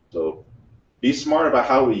 So be smart about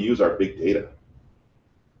how we use our big data.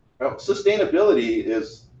 Now, sustainability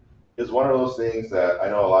is one of those things that I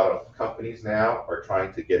know a lot of companies now are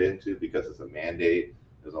trying to get into because it's a mandate.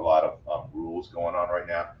 There's a lot of rules going on right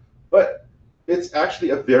now. But it's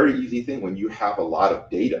actually a very easy thing when you have a lot of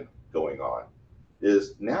data going on,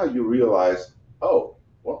 is now you realize, oh,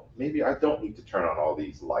 well, maybe I don't need to turn on all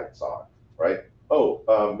these lights on, right?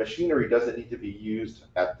 Oh, machinery doesn't need to be used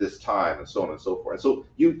at this time, and so on and so forth. And so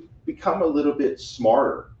you become a little bit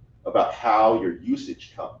smarter about how your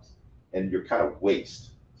usage comes and your kind of waste.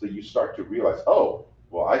 So you start to realize, oh,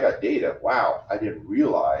 well, I got data. Wow, I didn't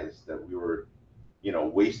realize that we were,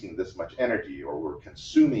 wasting this much energy, or we're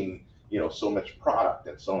consuming, so much product,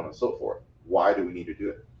 and so on and so forth. Why do we need to do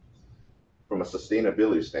it? From a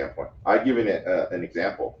sustainability standpoint, I give an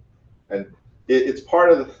example, and it's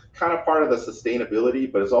part of the part of the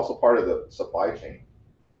sustainability, but it's also part of the supply chain.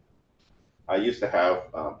 I used to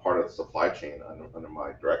have part of the supply chain under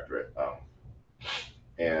my directorate,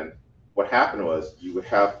 and what happened was you would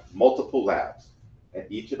have multiple labs, and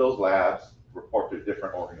each of those labs report to a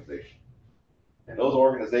different organization, and those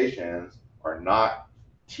organizations are not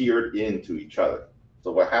tiered into each other.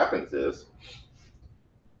 So what happens is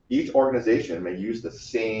each organization may use the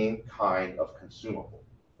same kind of consumable.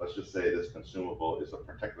 Let's just say this consumable is a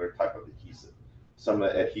particular type of adhesive. Some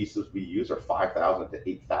of the adhesives we use are $5,000 to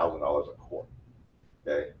 $8,000 a quart.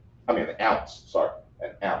 Okay, I mean an ounce. Sorry,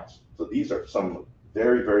 an ounce. So these are some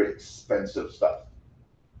very, very expensive stuff.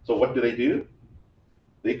 So what do?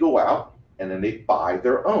 They go out and then they buy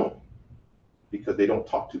their own because they don't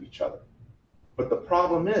talk to each other. But the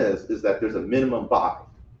problem is that there's a minimum buy.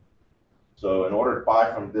 So in order to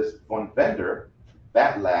buy from this one vendor,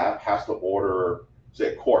 that lab has to order,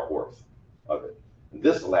 say, a quart worth of it. And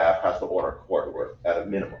this lab has to order a quart worth at a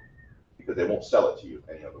minimum because they won't sell it to you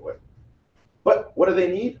any other way. But what do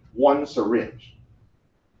they need? One syringe.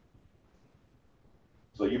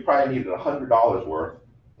 So you probably needed $100 worth,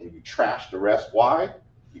 and you trash the rest. Why?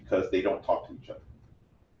 Because they don't talk to each other.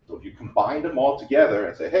 So if you combine them all together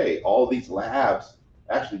and say, hey, all these labs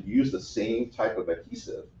actually use the same type of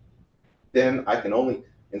adhesive, then I can only,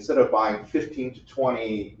 instead of buying 15 to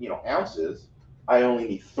 20 ounces, I only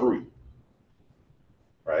need 3,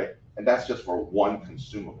 right? And that's just for one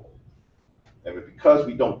consumable. And because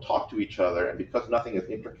we don't talk to each other, and because nothing is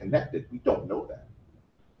interconnected, we don't know that.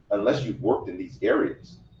 Unless you've worked in these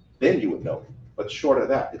areas, then you would know it. But short of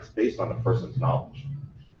that, it's based on a person's knowledge.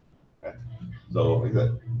 Okay? So like I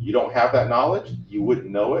said, you don't have that knowledge, you wouldn't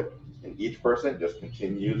know it, and each person just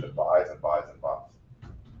continues and buys and buys and buys.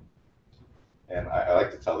 And I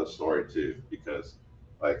like to tell this story too, because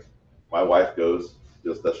like my wife does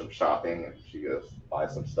some shopping, and she goes buy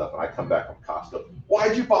some stuff, and I come back from Costco.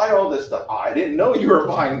 Why'd you buy all this stuff? Oh, I didn't know you were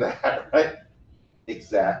buying that, right?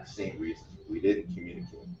 Exact same reason. We didn't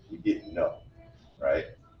communicate. We didn't know, right?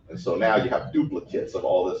 And so now you have duplicates of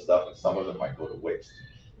all this stuff, and some of them might go to waste.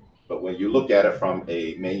 But when you look at it from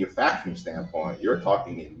a manufacturing standpoint, you're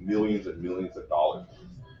talking in millions and millions of dollars,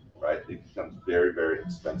 right? It becomes very, very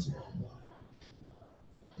expensive.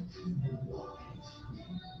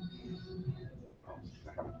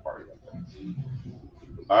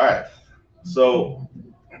 All right, so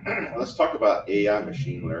let's talk about AI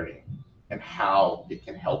machine learning and how it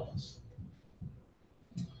can help us.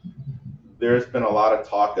 There's been a lot of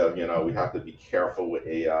talk of, we have to be careful with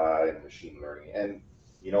AI and machine learning. And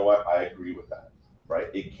you know what? I agree with that, right?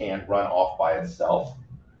 It can run off by itself,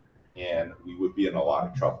 and we would be in a lot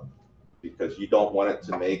of trouble because you don't want it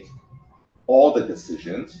to make all the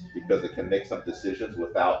decisions, because it can make some decisions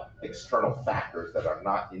without external factors that are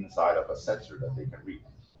not inside of a sensor that they can read,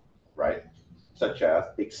 right? Such as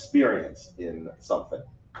experience in something,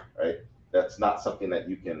 right? That's not something that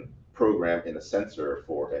you can program in a sensor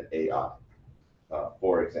for an AI.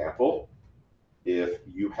 For example, if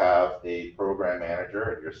you have a program manager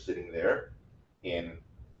and you're sitting there, and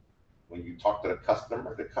when you talk to the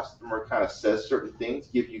customer kind of says certain things,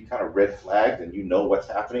 give you kind of red flags, and you know what's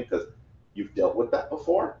happening because you've dealt with that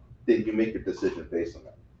before, then you make your decision based on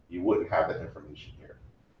that. You wouldn't have that information here.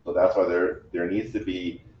 So that's why there needs to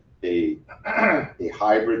be a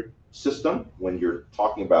hybrid system when you're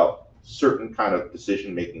talking about certain kind of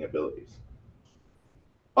decision-making abilities.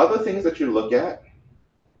 Other things that you look at,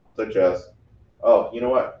 such as, oh, you know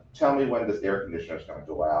what, tell me when this air conditioner is going to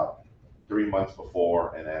go out 3 months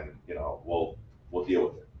before, and then we'll deal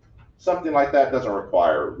with it. Something like that doesn't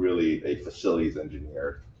require really a facilities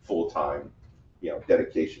engineer full-time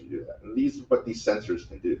dedication to do that. And these what these sensors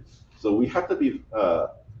can do. So we have to be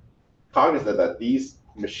cognizant that these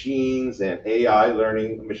machines and AI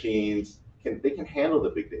learning machines can handle the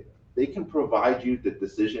big data. They can provide you the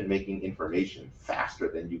decision-making information faster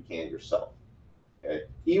than you can yourself. Okay?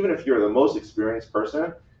 Even if you're the most experienced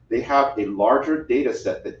person, they have a larger data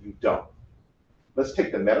set that you don't. Let's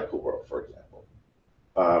take the medical world, for example.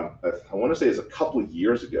 I want to say it's a couple of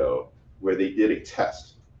years ago where they did a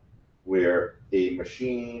test where a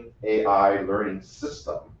machine AI learning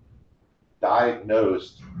system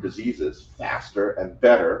diagnosed diseases faster and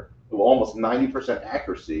better, with almost 90%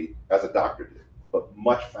 accuracy as a doctor did, but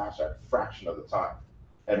much faster at a fraction of the time.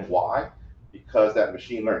 And why? Because that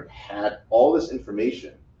machine learning had all this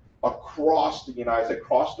information across the United States,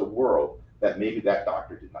 across the world, that maybe that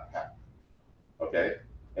doctor did not have. Okay?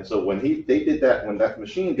 And so when they did that, when that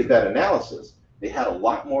machine did that analysis, they had a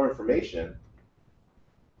lot more information.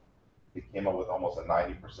 It came up with almost a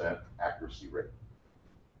 90% accuracy rate,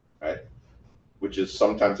 right? Which is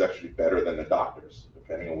sometimes actually better than the doctors,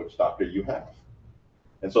 depending on which doctor you have.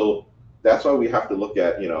 And so that's why we have to look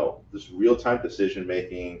at, this real-time decision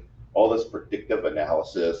making, all this predictive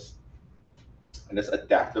analysis, and this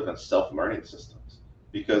adaptive and self-learning systems.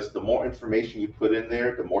 Because the more information you put in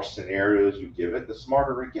there, the more scenarios you give it, the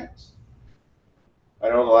smarter it gets. I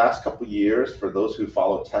know the last couple of years, for those who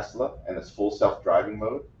follow Tesla and its full self-driving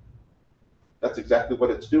mode, that's exactly what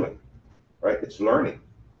it's doing, right? It's learning.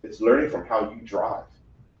 It's learning from how you drive.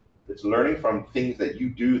 It's learning from things that you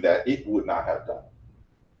do that it would not have done,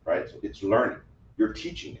 right? So it's learning. You're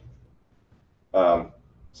teaching it.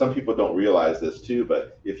 Some people don't realize this too,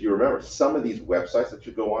 but if you remember, some of these websites that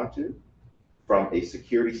you go onto, from a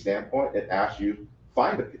security standpoint, it asks you,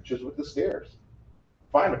 find the pictures with the stairs.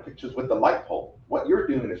 Find the pictures with the light pole. What you're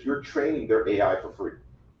doing is you're training their AI for free.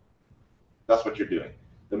 That's what you're doing.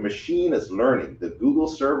 The machine is learning. The Google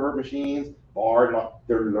server machines are not,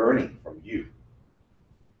 they're learning from you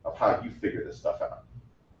of how you figure this stuff out.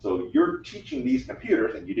 So you're teaching these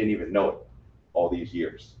computers and you didn't even know it all these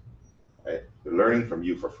years, right? They're learning from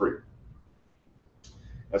you for free.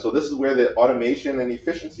 And so this is where the automation and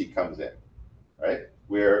efficiency comes in, right?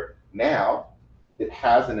 Where now it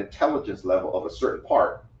has an intelligence level of a certain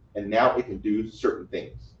part, and now it can do certain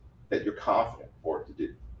things that you're confident for it to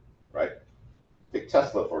do, right? Take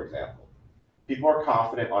Tesla, for example. People are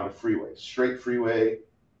confident on the freeway, straight freeway,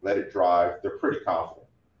 let it drive. They're pretty confident.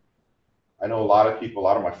 I know a lot of people, a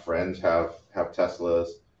lot of my friends have Teslas,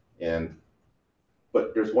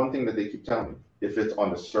 but there's one thing that they keep telling me. If it's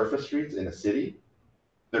on the surface streets in a city,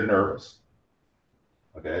 they're nervous.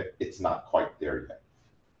 Okay, it's not quite there yet.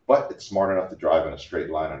 But it's smart enough to drive in a straight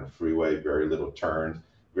line on a freeway, very little turns,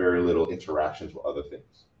 very little interactions with other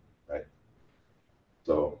things, right?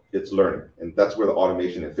 So it's learning, and that's where the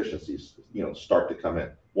automation efficiencies, start to come in.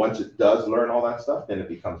 Once it does learn all that stuff, then it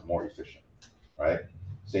becomes more efficient, right?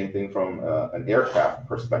 Same thing from an aircraft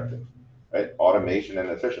perspective, right? Automation and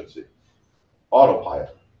efficiency.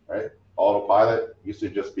 Autopilot, right? Autopilot used to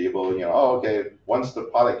just be able, okay, once the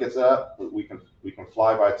pilot gets up, we can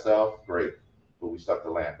fly by itself, great, but we still have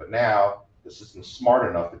to land. But now the system's smart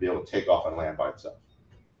enough to be able to take off and land by itself.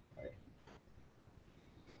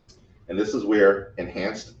 And this is where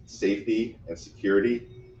enhanced safety and security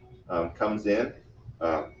comes in.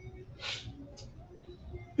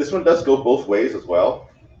 This one does go both ways as well.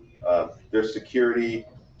 There's security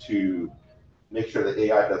to make sure the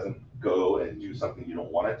AI doesn't go and do something you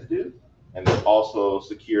don't want it to do. And there's also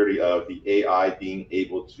security of the AI being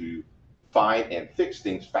able to find and fix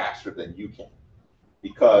things faster than you can,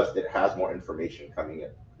 because it has more information coming in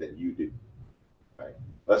than you do. Right?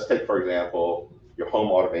 Let's take, for example, your home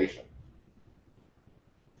automation.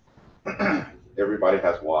 Everybody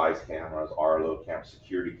has Wyze cameras, Arlo cameras,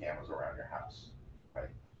 security cameras around your house, right?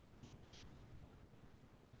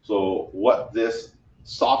 So what this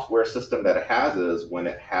software system that it has is when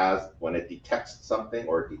it detects something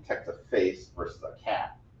or it detects a face versus a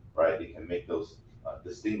cat, right? It can make those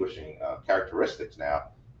distinguishing characteristics now,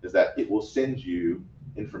 is that it will send you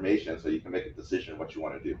information so you can make a decision what you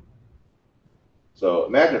want to do. So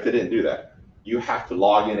imagine if it didn't do that. You have to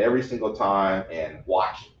log in every single time and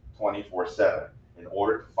watch 24/7 in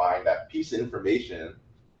order to find that piece of information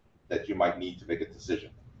that you might need to make a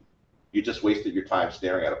decision. You just wasted your time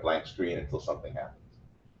staring at a blank screen until something happens,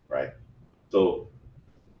 right? So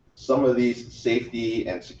some of these safety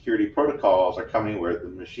and security protocols are coming where the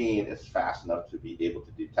machine is fast enough to be able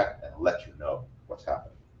to detect and let you know what's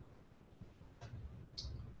happening.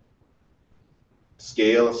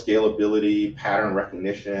 Scalability, pattern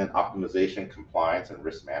recognition, optimization, compliance, and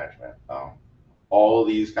risk management. All of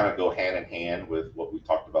these kind of go hand in hand with what we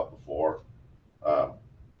talked about before.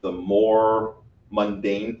 The more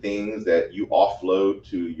mundane things that you offload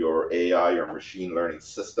to your AI or machine learning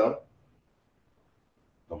system,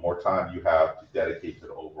 the more time you have to dedicate to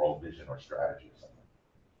the overall vision or strategy or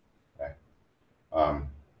something. Okay.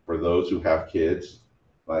 For those who have kids,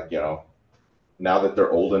 like, now that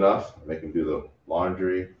they're old enough, I make them do the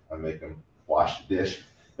laundry, I make them wash the dish.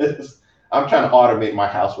 I'm trying to automate my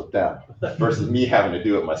house with them versus me having to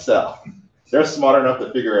do it myself. They're smart enough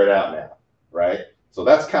to figure it out now, right? So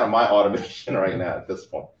that's kind of my automation right now at this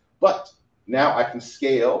point. But Now I can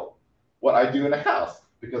scale what I do in the house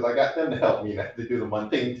because I got them to help me to do the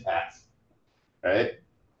mundane tasks, right?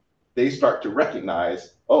 They start to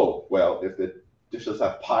recognize, oh, well, if the dishes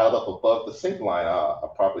have piled up above the sink line, I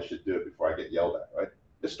probably should do it before I get yelled at, right?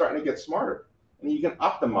 They're starting to get smarter. And you can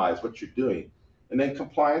optimize what you're doing. And then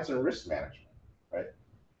compliance and risk management, right?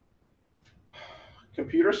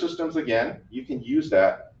 Computer systems, again, you can use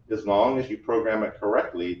that as long as you program it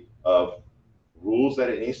correctly of rules that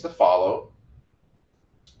it needs to follow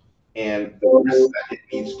and the risks that it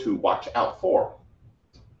needs to watch out for,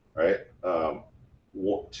 right?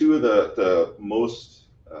 Two of the most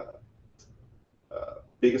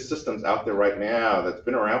biggest systems out there right now that's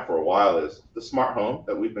been around for a while is the smart home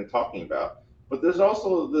that we've been talking about. But there's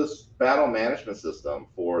also this battle management system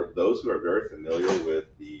for those who are very familiar with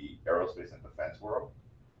the aerospace and defense world.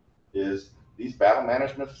 Is these battle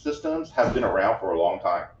management systems have been around for a long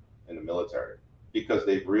time in the military because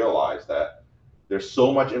they've realized that there's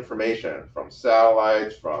so much information from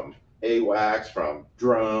satellites, from AWACS, from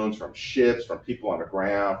drones, from ships, from people on the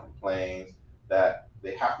ground, from planes, that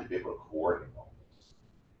they have to be able to coordinate all this,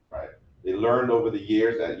 right? They learned over the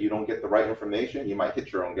years that you don't get the right information, you might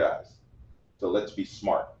hit your own guys. So let's be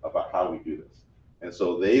smart about how we do this. And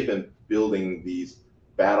so they've been building these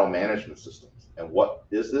battle management systems. And what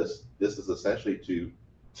is this? This is essentially to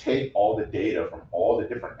take all the data from all the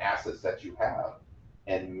different assets that you have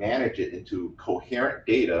and manage it into coherent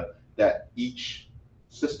data that each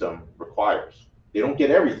system requires. They don't get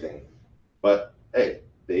everything, but hey,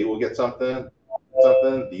 they will get something,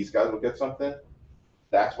 these guys will get something.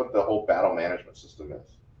 That's what the whole battle management system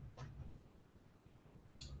is.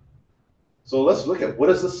 So let's look at what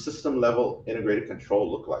does the system level integrated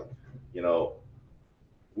control look like? You know,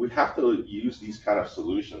 we have to use these kind of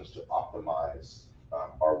solutions to optimize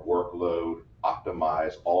our workload,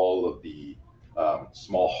 optimize all of the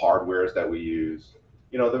small hardwares that we use.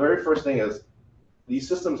 You know, the very first thing is these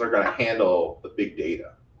systems are going to handle the big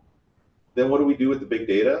data. Then what do we do with the big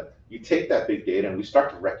data? You take that big data and we start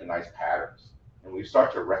to recognize patterns. And we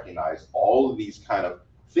start to recognize all of these kind of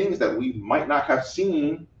things that we might not have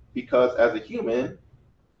seen because as a human,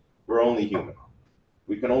 we're only human.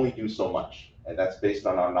 We can only do so much. And that's based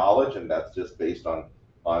on our knowledge, and that's just based on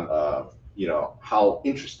you know, how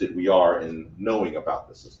interested we are in knowing about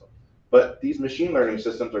the system. But these machine learning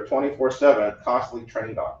systems are 24/7, constantly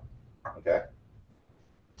trained on, okay?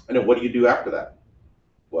 And then what do you do after that?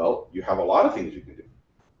 Well, you have a lot of things you can do,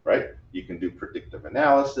 right? You can do predictive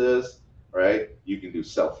analysis, right? You can do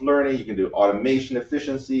self-learning, you can do automation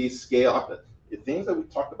efficiency, scale up, the things that we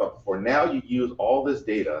talked about before. Now you use all this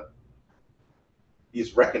data, you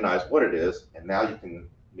just recognize what it is, and now you can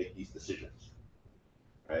make these decisions,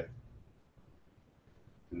 right?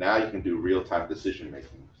 Now you can do real-time decision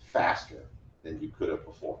making faster than you could have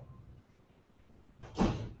before.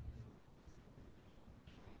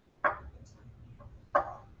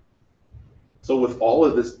 So with all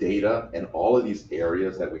of this data and all of these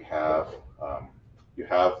areas that we have, you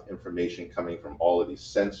have information coming from all of these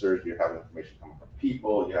sensors, you have information coming from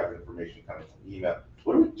people, you have information coming from email.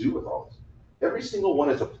 What do we do with all this? Every single one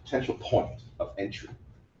is a potential point of entry.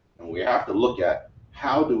 And we have to look at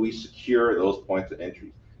how do we secure those points of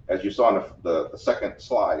entry. As you saw on the second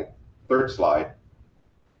slide, third slide,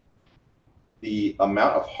 the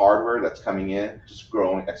amount of hardware that's coming in just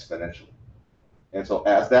growing exponentially. And so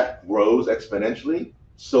as that grows exponentially,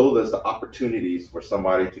 so does the opportunities for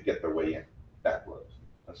somebody to get their way in. That grows.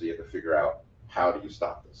 And so you have to figure out, how do you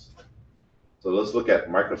stop this? So let's look at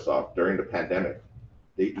Microsoft during the pandemic.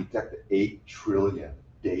 They detected 8 trillion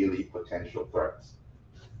daily potential threats.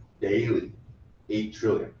 Daily, 8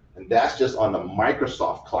 trillion. And that's just on the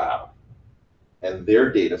Microsoft cloud and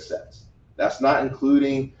their data sets. That's not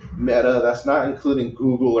including Meta, that's not including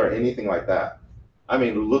Google or anything like that. I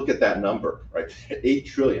mean, look at that number, right? 8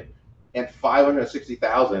 trillion and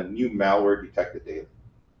 560,000 new malware detected daily.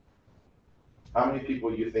 How many people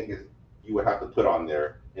do you think you would have to put on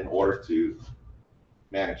there in order to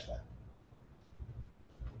manage that?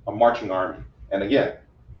 A marching army. And again,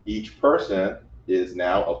 each person is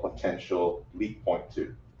now a potential leak point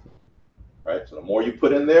too, right? So the more you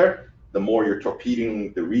put in there, the more you're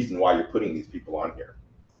torpedoing the reason why you're putting these people on here,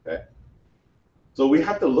 okay? So we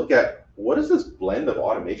have to look at, what is this blend of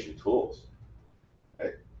automation tools?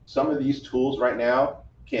 Okay? Some of these tools right now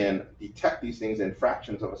can detect these things in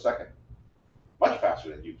fractions of a second, much faster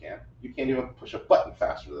than you can. You can't even push a button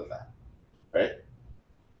faster than that, right?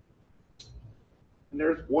 And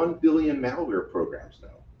there's 1 billion malware programs now.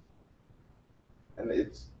 And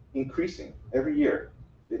it's increasing every year.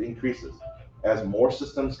 It increases. As more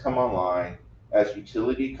systems come online, as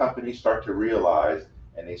utility companies start to realize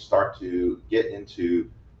and they start to get into,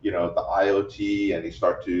 you know, the IoT, and they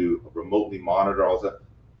start to remotely monitor all that,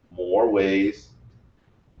 more ways,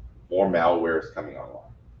 more malware is coming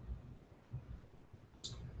online.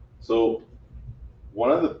 So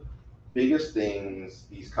one of the biggest things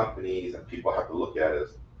these companies and people have to look at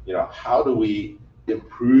is, you know, how do we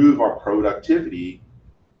improve our productivity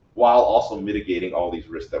while also mitigating all these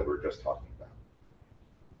risks that we're just talking about?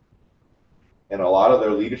 And a lot of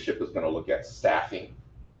their leadership is going to look at staffing,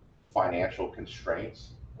 financial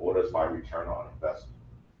constraints. What is my return on investment?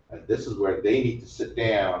 And this is where they need to sit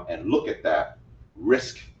down and look at that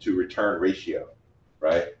risk to return ratio,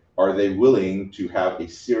 right? Are they willing to have a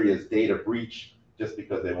serious data breach just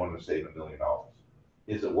because they want to save $1 million?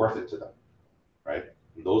 Is it worth it to them, right?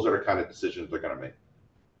 And those are the kind of decisions they're going to make.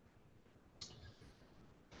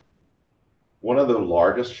 One of the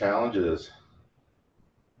largest challenges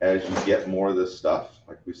as you get more of this stuff,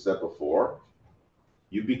 like we said before,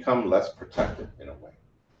 you become less protected in a way.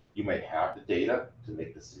 You may have the data to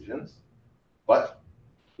make decisions, but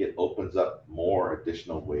it opens up more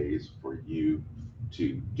additional ways for you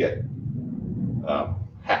to get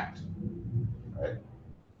hacked, right?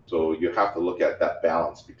 So you have to look at that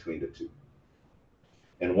balance between the two.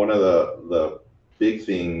 And one of the big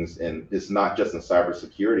things, and it's not just in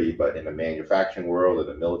cybersecurity, but in the manufacturing world or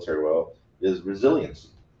the military world, is resiliency.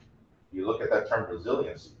 You look at that term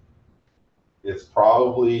resiliency, it's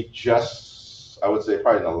probably just, I would say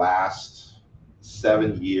probably in the last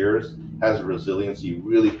 7 years has resiliency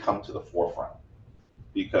really come to the forefront.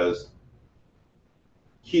 Because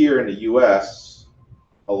here in the US,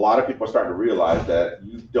 a lot of people are starting to realize that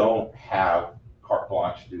you don't have carte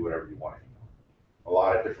blanche to do whatever you want anymore. A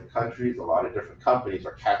lot of different countries, a lot of different companies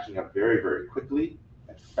are catching up very, very quickly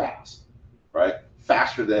and fast, right?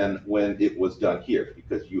 Faster than when it was done here,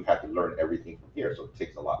 because you had to learn everything from here, so it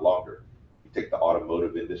takes a lot longer. You take the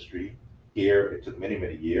automotive industry, here it took many,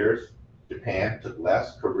 many years. Japan took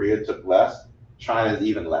less, Korea took less, China's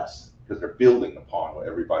even less, because they're building upon what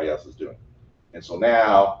everybody else is doing. And so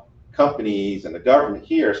now companies and the government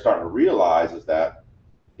here are starting to realize is that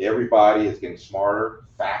everybody is getting smarter,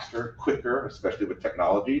 faster, quicker, especially with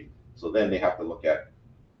technology. So then they have to look at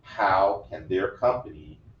how can their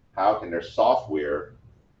company, how can their software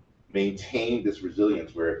maintain this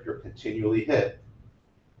resilience where if you're continually hit,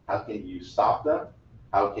 how can you stop them?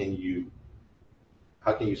 How can you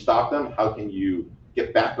stop them? How can you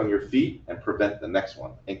get back on your feet and prevent the next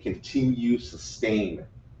one and continue sustain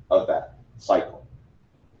of that cycle?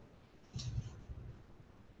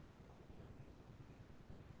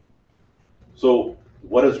 So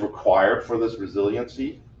what is required for this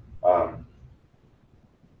resiliency?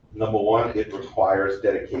 Number one, it requires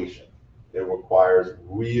dedication. It requires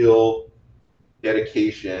real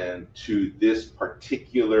dedication to this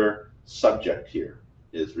particular subject here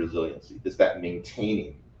is resiliency. Is that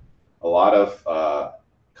maintaining? A lot of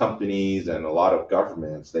companies and a lot of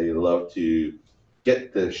governments, they love to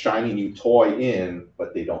get the shiny new toy in,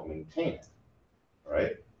 but they don't maintain it,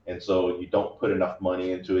 right? And so you don't put enough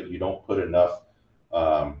money into it. You don't put enough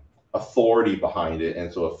authority behind it.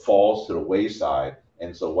 And so it falls to the wayside.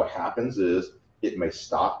 And so what happens is it may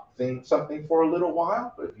stop something for a little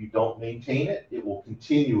while, but if you don't maintain it, it will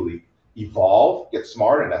continually evolve, get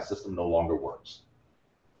smarter, and that system no longer works.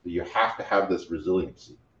 So you have to have this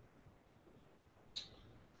resiliency.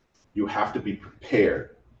 You have to be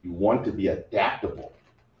prepared. You want to be adaptable.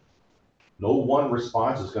 No one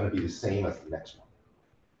response is going to be the same as the next one,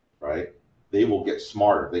 right? They will get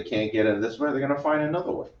smarter. They can't get in this way, they're going to find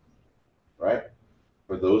another way, right?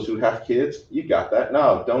 For those who have kids, you got that.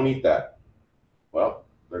 No, don't eat that. Well,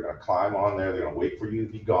 they're going to climb on there. They're going to wait for you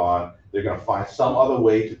to be gone. They're going to find some other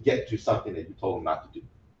way to get to something that you told them not to do.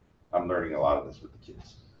 I'm learning a lot of this with the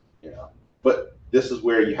kids, you know. But this is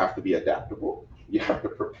where you have to be adaptable. You have to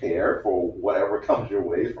prepare for whatever comes your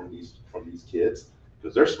way from these kids,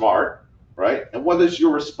 because they're smart, right? And what is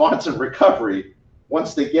your response and recovery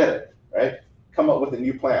once they get it, right? Come up with a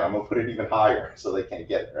new plan. I'm going to put it even higher so they can't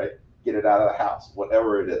get it, right? Get it out of the house,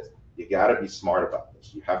 whatever it is. You got to be smart about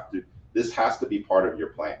this. You have to. This has to be part of your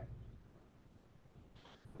plan.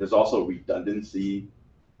 There's also redundancy,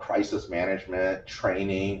 crisis management,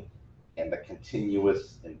 training, and the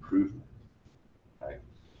continuous improvement. Right?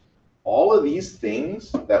 All of these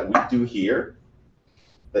things that we do here,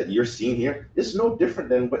 that you're seeing here, is no different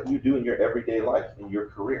than what you do in your everyday life, in your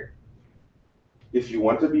career. If you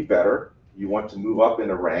want to be better, you want to move up in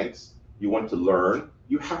the ranks, you want to learn,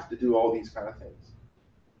 you have to do all these kind of things.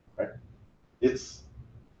 Right?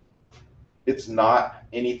 It's not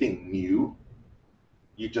anything new.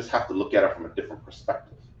 You just have to look at it from a different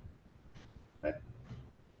perspective. Right?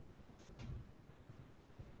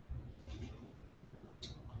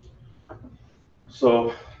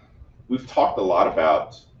 So we've talked a lot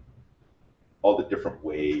about all the different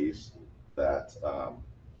ways that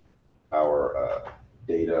our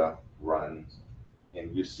data runs.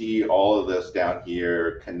 And you see all of this down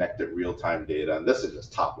here, connected real-time data. And this is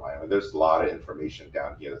just top line. I mean, there's a lot of information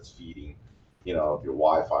down here that's feeding, you know, your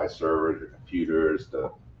Wi-Fi servers, your computers,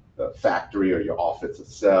 the factory or your office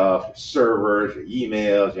itself, your servers, your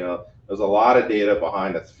emails, you know, there's a lot of data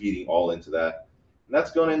behind that's feeding all into that. And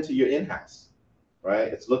that's going into your in-house, right?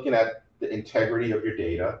 It's looking at the integrity of your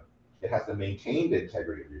data. It has to maintain the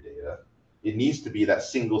integrity of your data. It needs to be that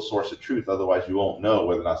single source of truth. Otherwise, you won't know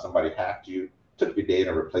whether or not somebody hacked you, took your data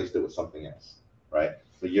and replaced it with something else, right?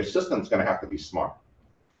 So your system's going to have to be smart.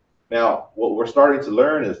 Now, what we're starting to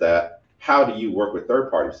learn is that how do you work with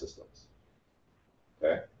third-party systems?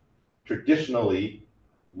 Okay. Traditionally,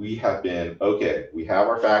 we have been, okay, we have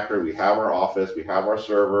our factory, we have our office, we have our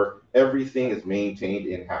server, everything is maintained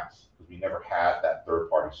in-house because we never had that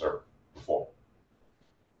third-party server before.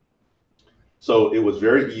 So it was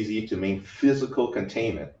very easy to maintain physical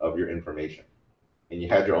containment of your information, and you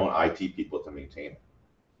had your own IT people to maintain it.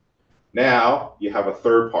 Now you have a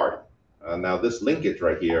third party. Now this linkage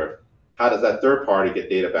right here, how does that third party get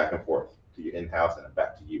data back and forth to your in-house and then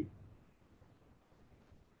back to you?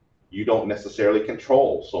 You don't necessarily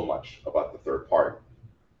control so much about the third party.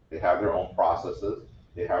 They have their own processes,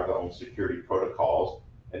 they have their own security protocols,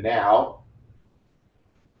 and now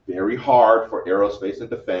very hard for aerospace and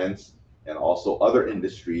defense and also other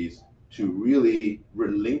industries to really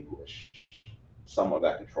relinquish some of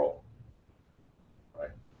that control,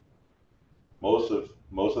 right? Most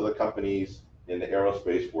of the companies in the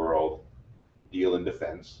aerospace world deal in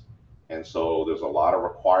defense, and so there's a lot of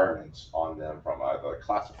requirements on them from either the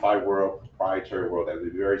classified world, proprietary world, that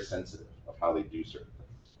they're very sensitive of how they do certain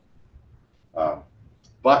things.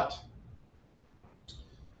 But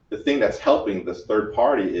the thing that's helping this third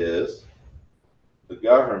party is the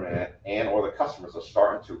government and or the customers are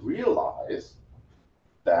starting to realize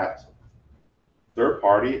that third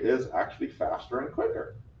party is actually faster and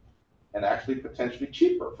quicker and actually potentially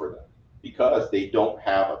cheaper for them because they don't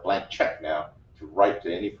have a blank check now to write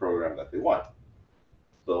to any program that they want.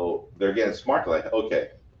 So they're getting smart, like,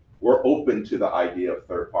 okay, we're open to the idea of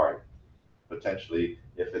third party, potentially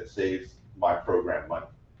if it saves my program money,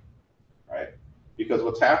 right? Because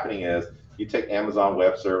what's happening is you take Amazon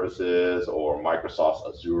Web Services or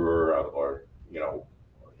Microsoft Azure or you know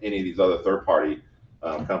any of these other third party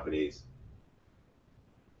companies.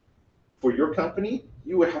 For your company,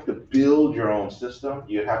 you would have to build your own system,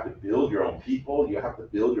 you have to build your own people, you have to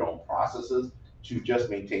build your own processes to just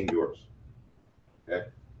maintain yours. Okay?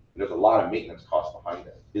 And there's a lot of maintenance costs behind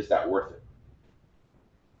that. Is that worth it?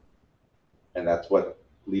 And that's what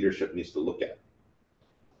leadership needs to look at.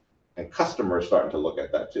 And customers starting to look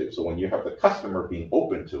at that too. So when you have the customer being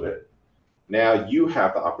open to it, now you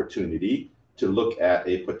have the opportunity to look at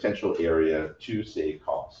a potential area to save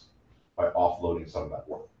costs by offloading some of that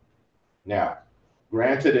work. Now,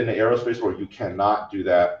 granted, in the aerospace world, you cannot do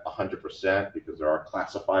that 100% because there are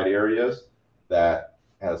classified areas that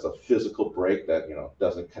has a physical break that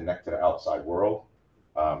doesn't connect to the outside world.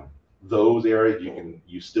 Those areas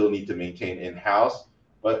you still need to maintain in-house,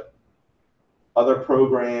 but other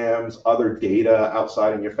programs, other data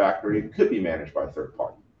outside in your factory could be managed by a third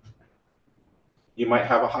party. You might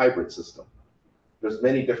have a hybrid system. There's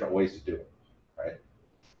many different ways to do it, right?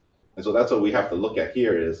 And so that's what we have to look at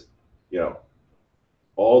here is,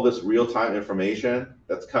 all this real-time information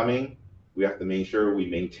that's coming, we have to make sure we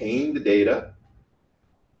maintain the data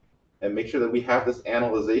and make sure that we have this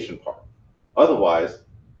analyzation part. Otherwise,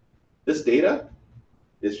 this data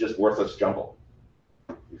is just worthless jumble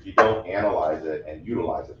if you don't analyze it and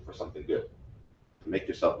utilize it for something good to make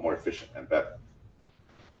yourself more efficient and better.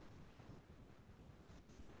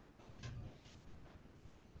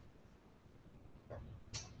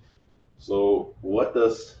 So what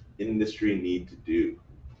does industry need to do?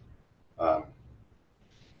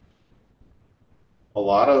 A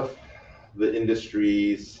lot of the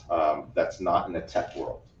industries that's not in the tech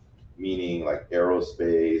world, meaning like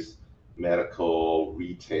aerospace, medical,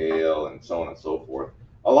 retail, and so on and so forth,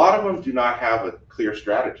 a lot of them do not have a clear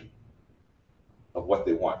strategy of what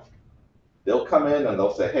they want. They'll come in and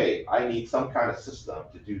they'll say, hey, I need some kind of system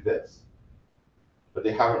to do this. But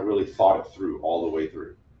they haven't really thought it through all the way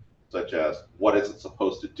through, such as what is it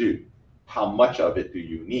supposed to do? How much of it do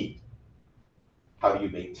you need? How do you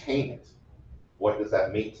maintain it? What does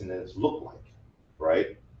that maintenance look like,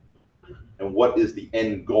 right? And what is the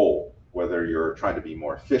end goal? Whether you're trying to be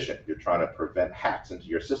more efficient, you're trying to prevent hacks into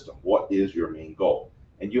your system, what is your main goal?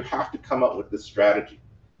 And you have to come up with this strategy.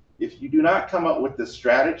 If you do not come up with this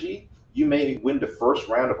strategy, You may win the first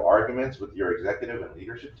round of arguments with your executive and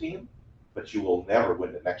leadership team, but you will never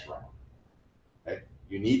win the next round. Okay?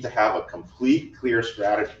 You need to have a complete, clear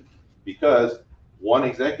strategy, because one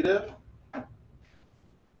executive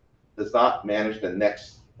does not manage the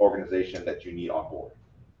next organization that you need on board,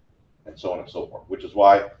 and so on and so forth. Which is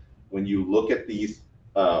why when you look at these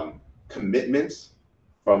commitments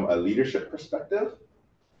from a leadership perspective,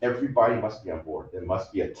 everybody must be on board. There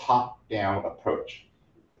must be a top-down approach.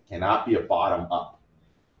 It cannot be a bottom-up.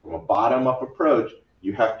 From a bottom-up approach,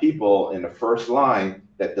 you have people in the first line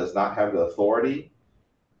that does not have the authority,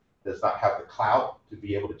 does not have the clout to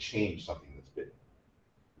be able to change something that's big. It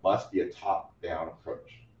must be a top-down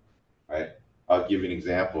approach, right? I'll give you an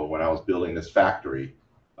example. When I was building this factory,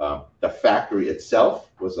 the factory itself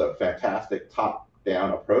was a fantastic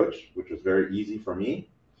top-down approach, which was very easy for me.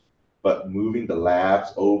 But moving the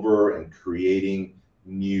labs over and creating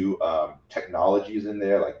new technologies in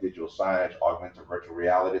there, like digital signage, augmented virtual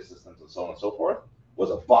reality systems, and so on and so forth, was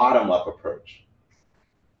a bottom-up approach,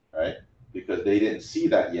 right? Because they didn't see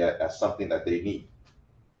that yet as something that they need.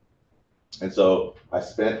 And so I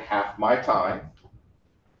spent half my time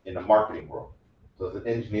in the marketing world. So as an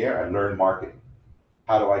engineer, I learned marketing.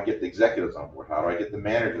 How do I get the executives on board? How do I get the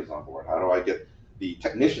managers on board? How do I get the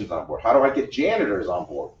technicians on board? How do I get janitors on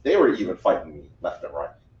board? They were even fighting me left and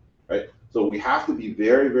right, right? So we have to be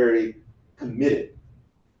very, very committed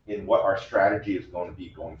in what our strategy is going to be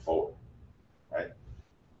going forward, right?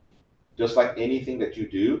 Just like anything that you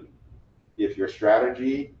do, if your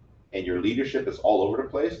strategy and your leadership is all over the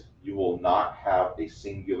place, you will not have a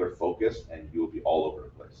singular focus, and you will be all over the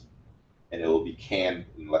place. And it will be canned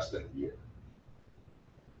in less than a year.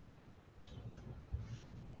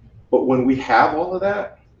 But when we have all of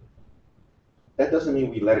that, that doesn't mean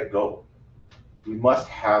we let it go. We must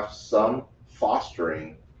have some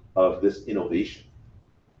fostering of this innovation.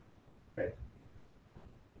 Okay?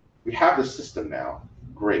 We have the system now,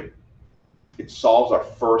 great. It solves our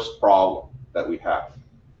first problem that we have.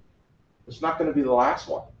 It's not going to be the last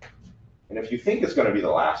one. And if you think it's going to be the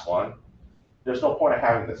last one, there's no point in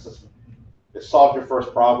having this system. It solved your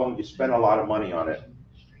first problem, you spend a lot of money on it,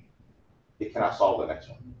 it cannot solve the next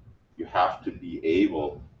one. You have to be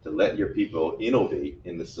able to let your people innovate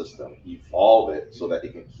in the system, evolve it so that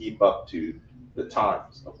it can keep up to the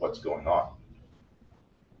times of what's going on.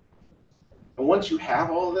 And once you have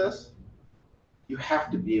all of this, you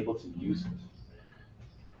have to be able to use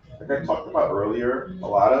it. Like I talked about earlier, a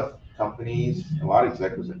lot of companies, a lot of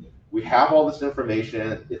executives, we have all this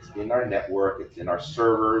information, it's in our network, it's in our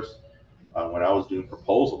servers. When I was doing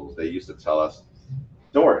proposals, they used to tell us,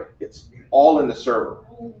 don't worry, it's all in the server.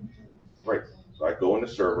 Right. So I go in the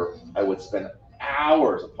server, I would spend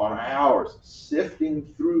hours upon hours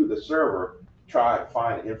sifting through the server, try to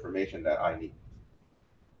find the information that I need.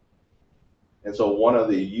 And so one of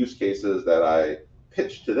the use cases that I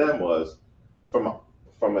pitched to them was from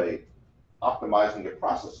a optimizing your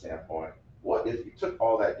process standpoint, what if you took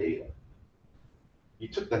all that data, you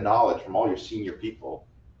took the knowledge from all your senior people,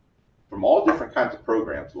 from all different kinds of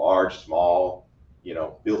programs, large, small,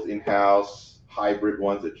 built in-house, hybrid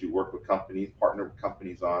ones that you work with companies, partner with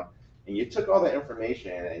companies on, and you took all that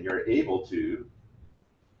information and you're able to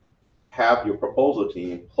have your proposal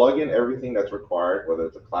team plug in everything that's required, whether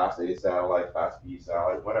it's a Class A satellite, Class B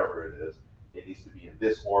satellite, whatever it is. It needs to be in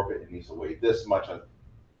this orbit, it needs to weigh this much.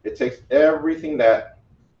 It takes everything that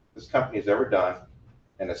this company has ever done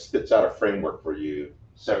and it spits out a framework for you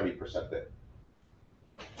 70% there.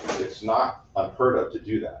 It's not unheard of to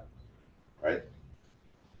do that, right?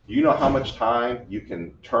 Do you know how much time you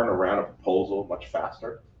can turn around a proposal much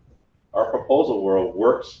faster? Our proposal world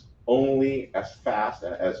works only as fast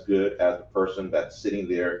and as good as the person that's sitting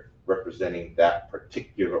there representing that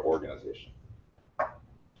particular organization.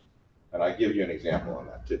 And I give you an example on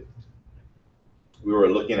that too. We were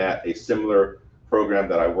looking at a similar program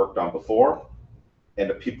that I worked on before, and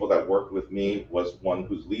the people that worked with me was one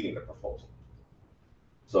who's leading the proposal.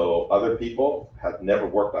 So other people have never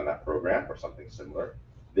worked on that program or something similar.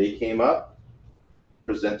 They came up,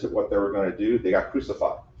 presented what they were going to do, they got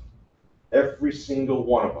crucified. Every single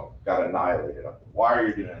one of them got annihilated. Why are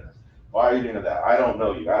you doing this? Why are you doing that? I don't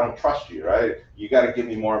know you. I don't trust you, right? You got to give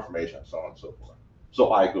me more information, so on and so forth.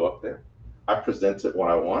 So I go up there. I presented what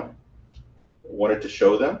I wanted to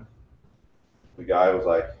show them. The guy was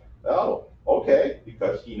like, oh, okay,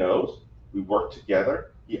 because he knows. We worked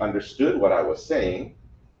together. He understood what I was saying.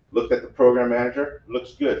 Looked at the program manager.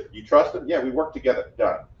 Looks good. You trust him? Yeah, we worked together.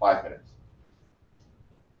 Done. 5 minutes.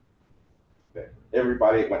 Okay.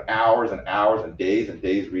 Everybody went hours and hours and days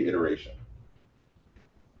reiteration.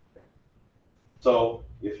 So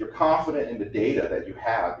if you're confident in the data that you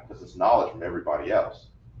have because it's knowledge from everybody else,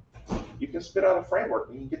 you can spit out a framework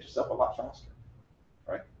and you can get yourself a lot faster,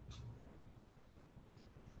 right?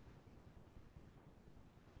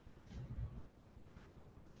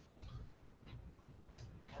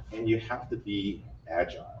 And you have to be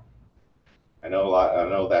agile. I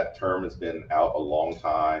know that term has been out a long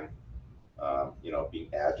time, being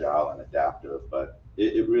agile and adaptive, but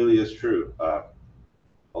it really is true.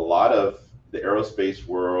 A lot of the aerospace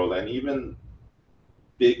world and even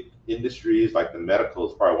big industries like the medical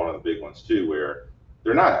is probably one of the big ones too, where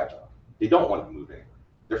they're not agile. They don't want to move anywhere.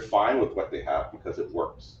 They're fine with what they have because it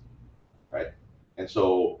works, right? And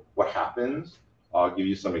so what happens? I'll give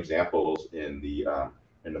you some examples in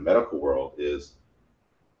the medical world. Is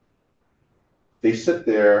they sit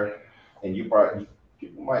there, and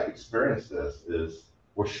people might experience this. Is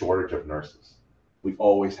we're shortage of nurses. We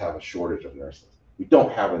always have a shortage of nurses. We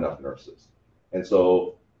don't have enough nurses, and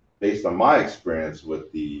so based on my experience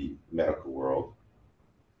with the medical world,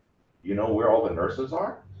 you know where all the nurses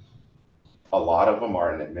are? A lot of them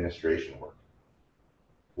are in administration work.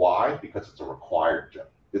 Why? Because it's a required job.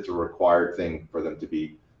 It's a required thing for them to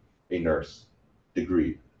be a nurse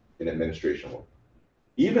degree in administration work.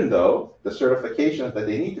 Even though the certifications that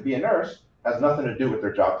they need to be a nurse has nothing to do with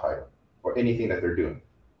their job title or anything that they're doing.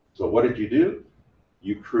 So what did you do?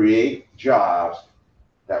 You create jobs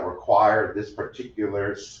that require this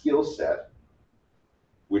particular skill set,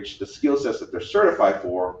 which the skill sets that they're certified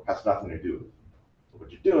for has nothing to do with it. So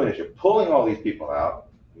what you're doing is you're pulling all these people out,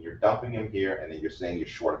 and you're dumping them here, and then you're saying you're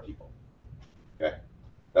short of people. Okay,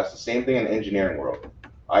 that's the same thing in the engineering world.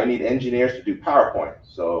 I need engineers to do PowerPoint,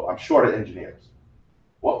 so I'm short of engineers.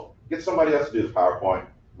 Well, get somebody else to do the PowerPoint,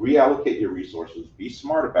 reallocate your resources, be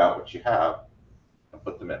smart about what you have, and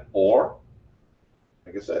put them in. Or,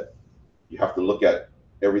 like I said, you have to look at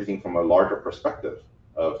everything from a larger perspective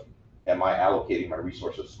of, am I allocating my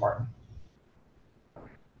resources smartly?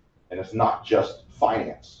 And it's not just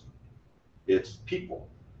finance, it's people,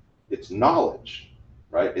 it's knowledge,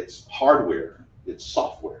 right? It's hardware, it's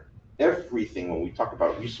software, everything. When we talk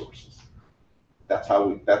about resources, that's how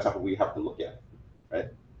we have to look at it, right?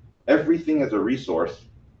 Everything is a resource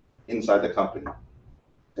inside the company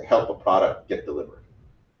to help a product get delivered.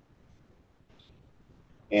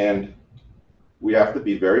 And we have to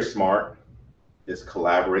be very smart, is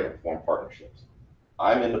collaborate and form partnerships.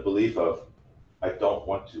 I'm in the belief of, I don't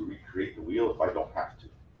want to recreate the wheel if I don't have to.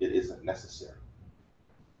 It isn't necessary.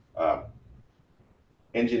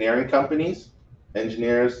 Engineering companies,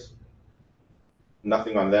 engineers,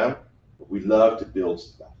 nothing on them, but we love to build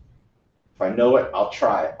stuff. If I know it, I'll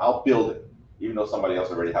try it, I'll build it, even though somebody else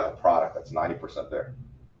already has a product that's 90% there.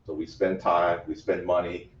 So we spend time, we spend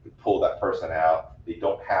money, we pull that person out. They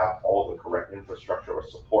don't have all the correct infrastructure or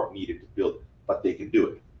support needed to build it, but they can do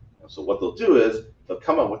it. And so what they'll do is they'll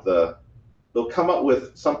come up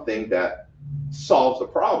with something that solves the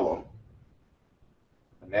problem.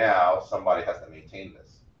 And now somebody has to maintain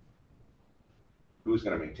this. Who's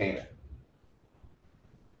going to maintain it?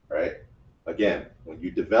 Right? Again, when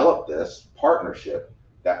you develop this partnership,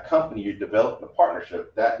 that company you develop the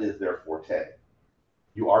partnership, that is their forte.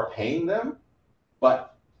 You are paying them,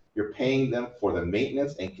 but you're paying them for the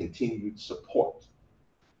maintenance and continued support.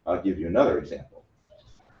 I'll give you another example.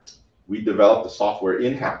 We developed the software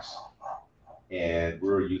in-house, and we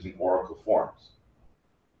were using Oracle Forms.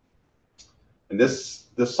 And this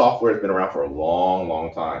software has been around for a long,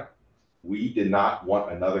 long time. We did not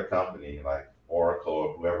want another company like Oracle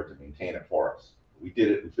or whoever to maintain it for us. We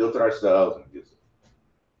did it, we built it ourselves, and we used it.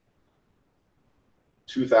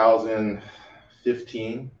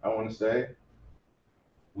 2015, I want to say,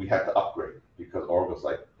 we had to upgrade because Oracle was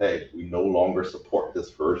like, hey, we no longer support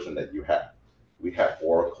this version that you have. We have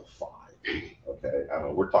Oracle 5. Okay, I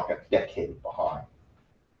mean, we're talking a decade behind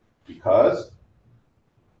because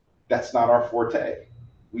that's not our forte.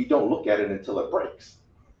 We don't look at it until it breaks,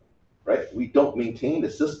 right? We don't maintain the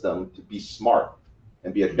system to be smart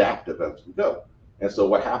and be adaptive as we go. And so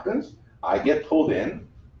what happens? I get pulled in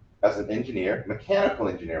as an engineer, mechanical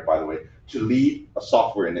engineer, by the way, to lead a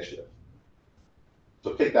software initiative.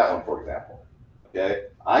 So take that one, for example. Okay,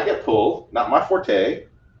 I get pulled, not my forte,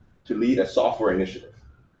 to lead a software initiative.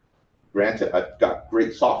 Granted, I've got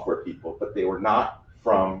great software people, but they were not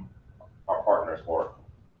from our partners, Oracle.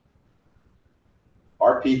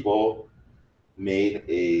 Our people made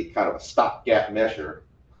a kind of a stopgap measure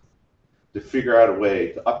to figure out a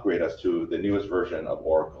way to upgrade us to the newest version of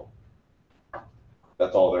Oracle.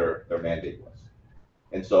 That's all their mandate was.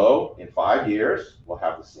 And so in 5 years, we'll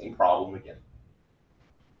have the same problem again.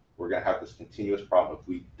 We're going to have this continuous problem if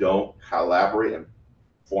we don't collaborate and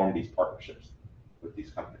form these partnerships. with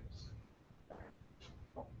these companies.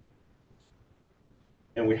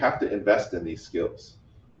 And we have to invest in these skills.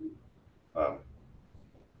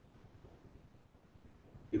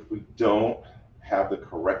 If we don't have the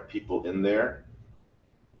correct people in there,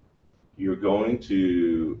 you're going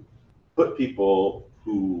to put people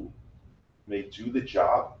who may do the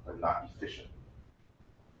job but not efficient.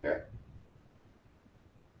 Okay.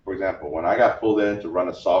 For example, when I got pulled in to run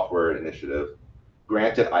a software initiative,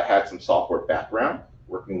 granted I had some software background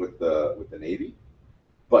working with the Navy,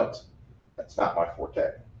 but that's not my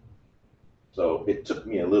forte. So it took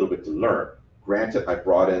me a little bit to learn. Granted, I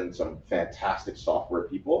brought in some fantastic software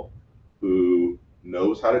people who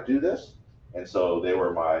knows how to do this, and so they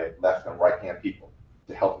were my left and right hand people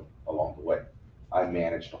to help me along the way. I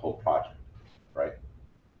managed the whole project, right?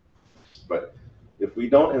 But if we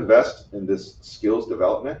don't invest in this skills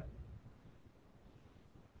development,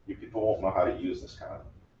 you people won't know how to use this kind of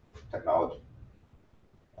technology.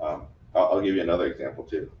 I'll give you another example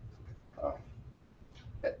too.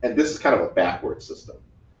 And this is kind of a backward system,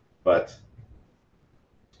 but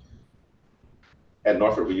at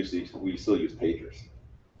Northrop we still use pagers,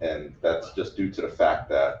 and that's just due to the fact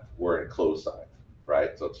that we're in closed side,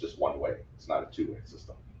 right? So it's just one way. It's not a two-way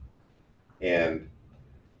system. And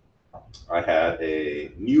I had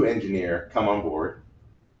a new engineer come on board,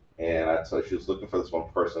 and so she was looking for this one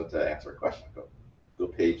person to answer a question. Go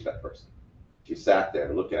page that person. She sat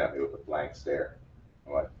there looking at me with a blank stare.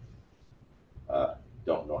 I'm like,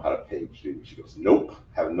 don't know how to page, do you? She goes, nope,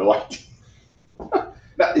 have no idea.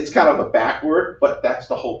 Now, it's kind of a backward, but that's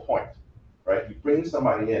the whole point, right? You bring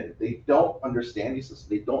somebody in, they don't understand these systems,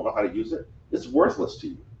 they don't know how to use it, it's worthless to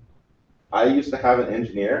you. I used to have an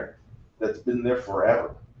engineer that's been there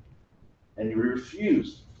forever, and he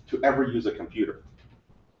refused to ever use a computer.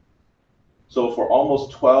 So for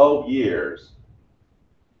almost 12 years,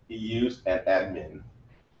 he used an admin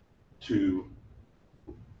to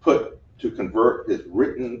convert his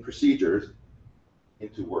written procedures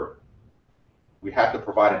into Word. We had to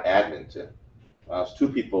provide an admin to him. It was two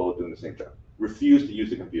people doing the same job. Refused to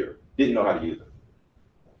use the computer. Didn't know how to use it.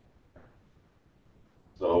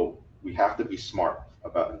 So we have to be smart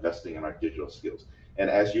about investing in our digital skills. And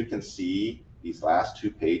as you can see, these last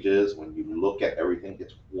 2 pages, when you look at everything,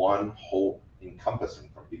 it's one whole encompassing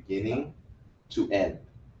from beginning to end.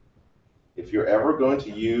 If you're ever going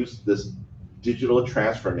to use this digital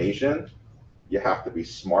transformation, you have to be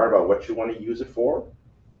smart about what you want to use it for.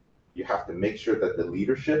 You have to make sure that the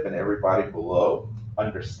leadership and everybody below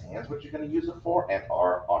understands what you're going to use it for and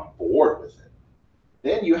are on board with it.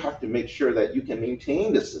 Then you have to make sure that you can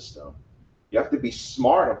maintain the system. You have to be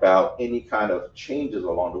smart about any kind of changes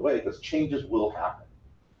along the way, because changes will happen,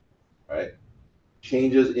 right?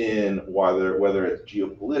 Changes in whether it's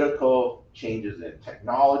geopolitical, changes in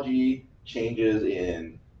technology, changes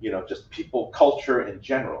in just people, culture in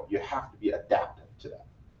general. You have to be adaptive to that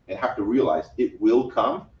and have to realize it will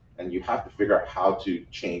come, and you have to figure out how to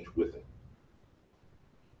change with it.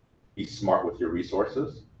 Be smart with your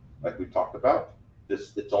resources, like we talked about.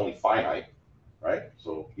 It's only finite, right?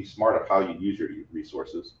 So be smart of how you use your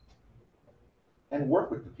resources and work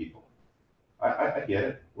with the people. I get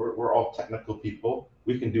it. We're all technical people.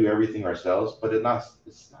 We can do everything ourselves, but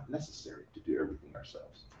it's not necessary to do everything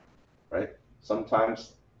ourselves, right?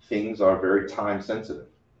 Sometimes things are very time sensitive.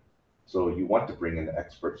 So you want to bring in the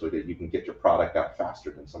expert so that you can get your product out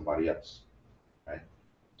faster than somebody else, right?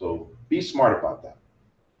 So be smart about that.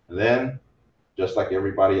 And then, just like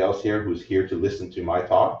everybody else here who's here to listen to my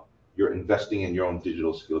talk, you're investing in your own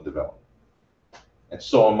digital skill development. And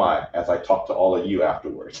so am I, as I talk to all of you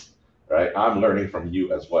afterwards, right? I'm learning from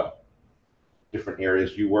you as well. Different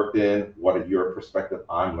areas you worked in, what is your perspective?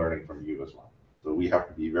 I'm learning from you as well. So we have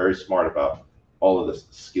to be very smart about all of this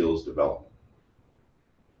skills development.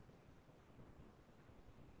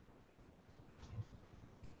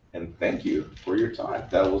 And thank you for your time.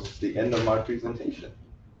 That was the end of my presentation.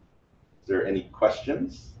 Is there any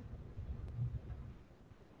questions?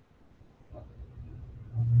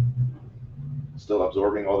 Still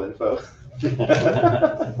absorbing all the info?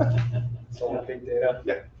 It's all big data.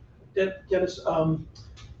 Yeah. Dennis,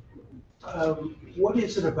 what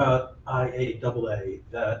is it about IAAA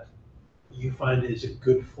that you find is a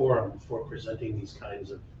good forum for presenting these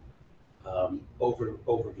kinds of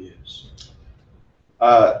overviews?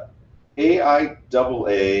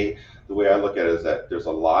 AIAA, the way I look at it is that there's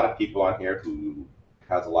a lot of people on here who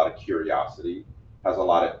has a lot of curiosity, has a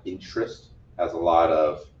lot of interest, has a lot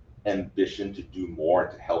of ambition to do more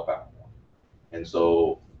and to help out more. And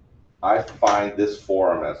so I find this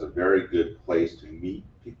forum as a very good place to meet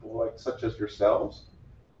people such as yourselves,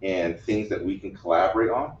 and things that we can collaborate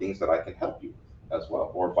on, things that I can help you with. as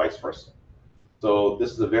well, or vice versa. So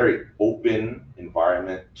this is a very open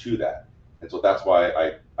environment to that. And so that's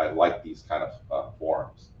why I like these kind of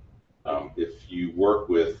forums. If you work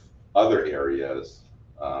with other areas,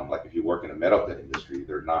 like if you work in a medical industry,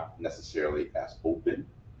 they're not necessarily as open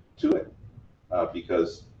to it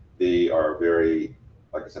because they are very,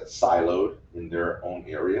 like I said, siloed in their own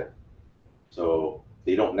area. So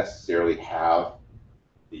they don't necessarily have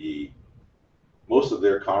most of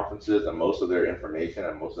their conferences and most of their information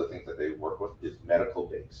and most of the things that they work with is medical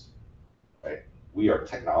based, right? We are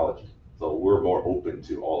technology, so we're more open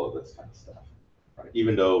to all of this kind of stuff, right?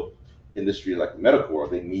 Even though industry like the medical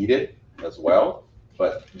world, they need it as well,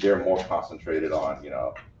 but they're more concentrated on,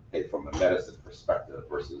 hey, from a medicine perspective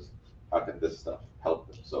versus how can this stuff help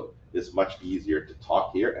them? So it's much easier to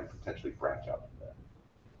talk here and potentially branch out from there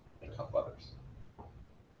and help others.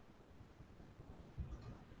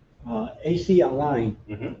 AC online,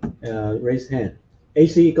 raise hand.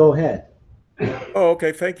 AC, go ahead. Oh,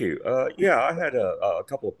 okay. Thank you. Yeah, I had a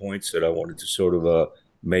couple of points that I wanted to sort of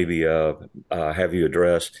maybe have you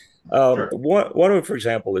address. Sure. One of them, for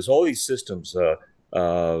example, is all these systems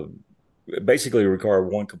uh, basically require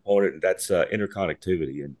one component, and that's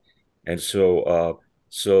interconnectivity. And so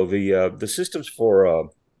the systems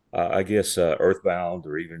for I guess earthbound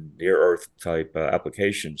or even near Earth type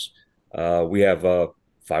applications, we have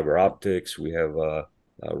fiber optics, we have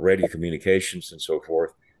radio communications, and so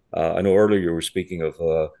forth. I know earlier you were speaking of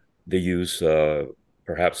the use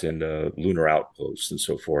perhaps in lunar outposts and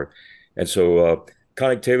so forth. And so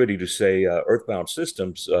connectivity to say earthbound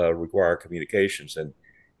systems require communications.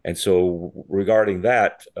 And so regarding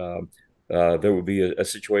that, there would be a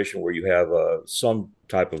situation where you have some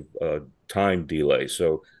type of time delay.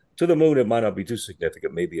 So to the moon, it might not be too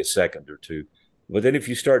significant, maybe a second or two. But then if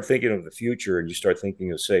you start thinking of the future and you start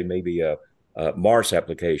thinking of, say, maybe Mars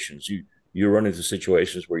applications, you run into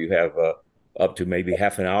situations where you have up to maybe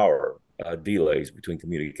half an hour delays between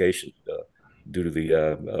communications due to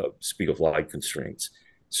the speed of light constraints.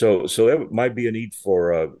 So there might be a need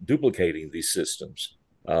for duplicating these systems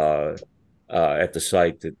at the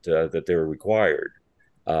site that they're required,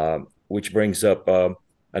 which brings up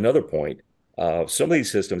another point. Some of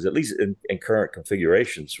these systems, at least in current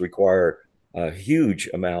configurations, require huge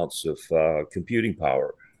amounts of computing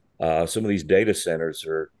power. Some of these data centers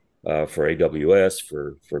are for AWS,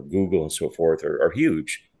 for Google, and so forth, are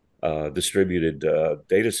huge distributed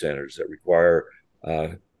data centers that require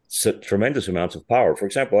tremendous amounts of power. For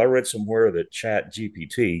example, I read somewhere that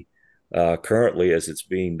ChatGPT, currently as it's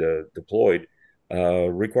being deployed,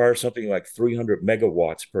 requires something like 300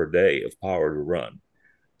 megawatts per day of power to run.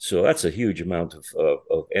 So that's a huge amount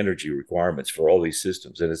of energy requirements for all these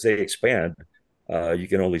systems. And as they expand, you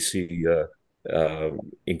can only see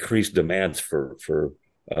increased demands for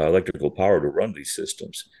electrical power to run these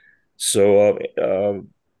systems. So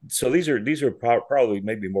these are probably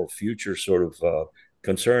maybe more future sort of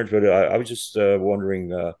concerns, but I was just wondering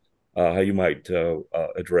how you might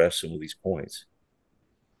address some of these points.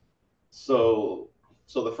 So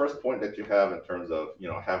the first point that you have in terms of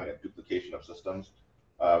having a duplication of systems,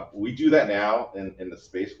 we do that now in the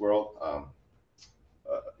space world.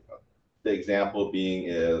 The example being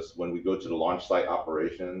is when we go to the launch site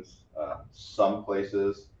operations, some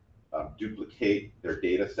places duplicate their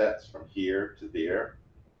data sets from here to there,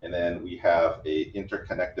 and then we have a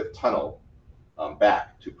interconnective tunnel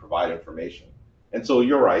back to provide information. And so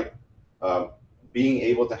you're right, being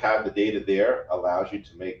able to have the data there allows you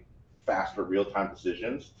to make faster real-time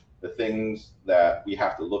decisions. The things that we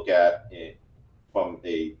have to look at from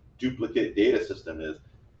a duplicate data system is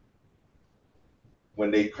when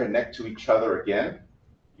they connect to each other again,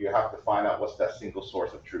 you have to find out what's that single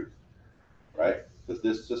source of truth, right? Because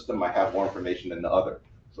this system might have more information than the other.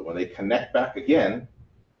 So when they connect back again,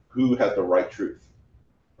 who has the right truth,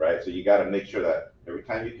 right? So you got to make sure that every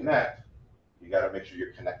time you connect, you got to make sure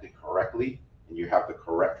you're connected correctly and you have the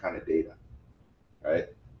correct kind of data, right?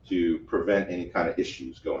 To prevent any kind of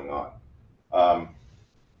issues going on.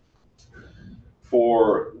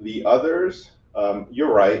 For the others,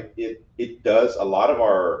 you're right. It does. A lot of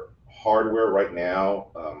our hardware right now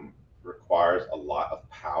requires a lot of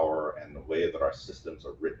power, and the way that our systems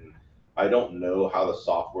are written. I don't know how the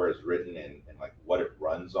software is written and like what it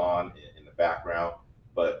runs on in the background,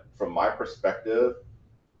 but from my perspective,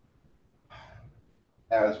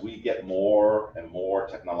 as we get more and more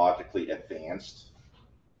technologically advanced,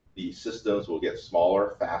 the systems will get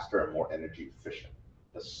smaller, faster, and more energy efficient.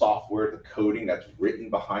 The software, the coding that's written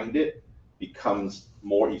behind it becomes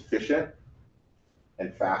more efficient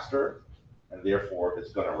and faster, and therefore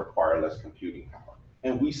it's going to require less computing power.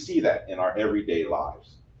 And we see that in our everyday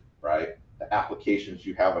lives, right? the applications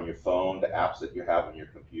you have on your phone, the apps that you have on your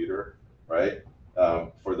computer, right?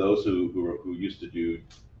 For those who used to do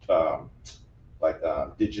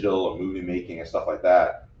digital or movie making and stuff like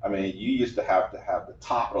that, I mean, you used to have the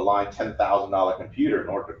top of the line $10,000 computer in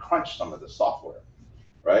order to crunch some of the software,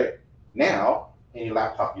 right? Now, any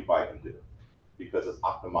laptop you buy can do it because it's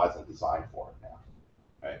optimized and designed for it now,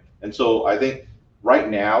 right? And so I think right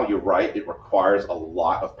now, you're right, it requires a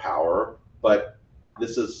lot of power, but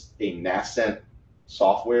this is a nascent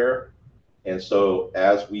software. And so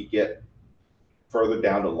as we get further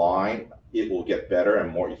down the line, it will get better and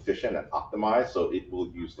more efficient and optimized, so it will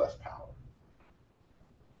use less power.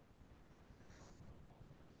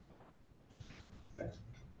 Thanks.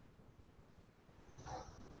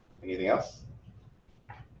 Anything else?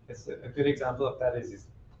 Yes, a good example of that is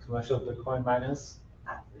commercial Bitcoin miners,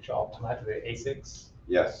 which are optimized with ASICs.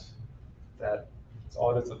 Yes. That it's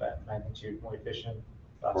orders of magnitude more efficient.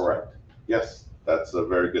 Faster. Correct. Yes, that's a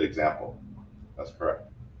very good example. That's correct.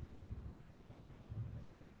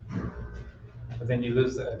 But then you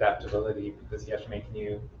lose the adaptability because you have to make a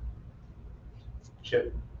new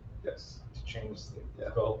chip. Yes. To change the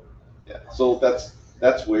goal. Yeah. So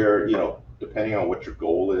that's where, depending on what your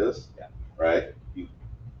goal is, yeah. Right, you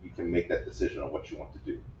can make that decision on what you want to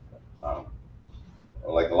do.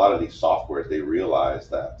 Like a lot of these softwares, they realize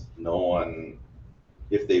that no one,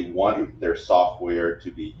 if they want their software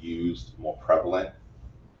to be used more prevalent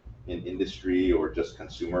in industry or just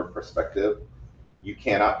consumer perspective, you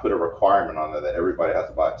cannot put a requirement on there that everybody has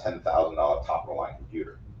to buy a $10,000 top of the line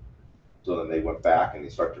computer. So then they went back and they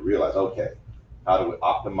start to realize, okay, how do we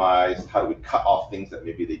optimize? How do we cut off things that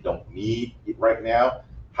maybe they don't need right now?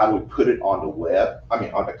 How do we put it on the web?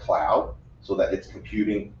 On the cloud, so that it's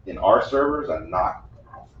computing in our servers and not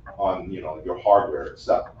on your hardware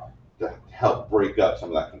itself, to help break up some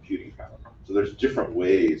of that computing power. So there's different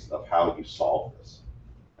ways of how you solve this.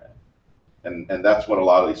 And that's what a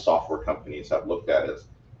lot of these software companies have looked at is,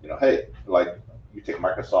 hey, like you take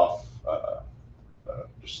Microsoft,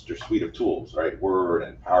 just their suite of tools, right? Word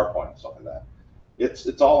and PowerPoint and stuff like that.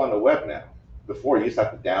 It's all on the web now. Before you used to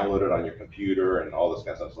have to download it on your computer and all this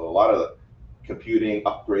kind of stuff. So a lot of the computing,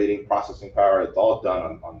 upgrading, processing power, it's all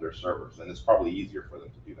done on their servers, and it's probably easier for them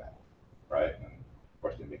to do that, right? And of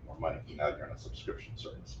course they make more money now you're on a subscription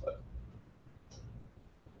service, but.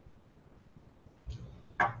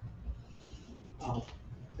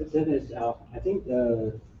 Dennis, I think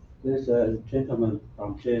there's a gentleman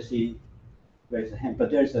from JSC raised a hand,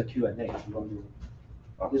 but there's a Q&A.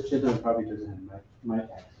 This gentleman probably doesn't have mic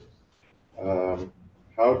access.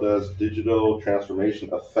 How does digital transformation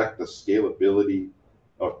affect the scalability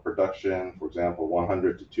of production, for example,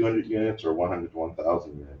 100 to 200 units or 100 to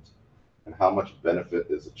 1,000 units? And how much benefit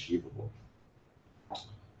is achievable?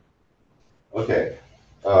 Okay.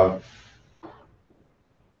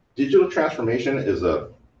 Digital transformation is a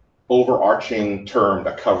overarching term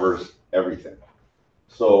that covers everything.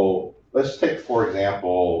 So let's take, for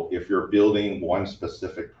example, if you're building one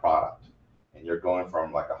specific product and you're going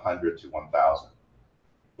from like 100 to 1,000.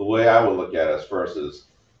 The way I would look at it first is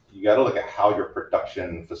you got to look at how your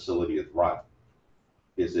production facility is run.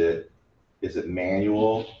 Is it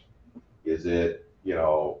manual? Is it,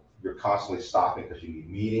 you're constantly stopping because you need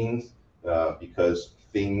meetings, because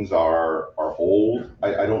things are old?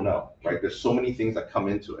 I don't know, right? There's so many things that come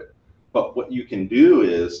into it. But what you can do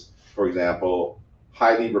is, for example,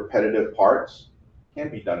 highly repetitive parts can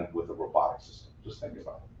be done with a robotic system. Just think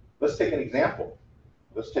about it. Let's take an example.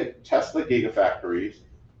 Let's take Tesla Gigafactories,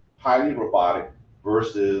 highly robotic,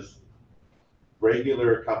 versus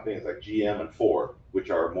regular companies like GM and Ford, which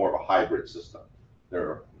are more of a hybrid system.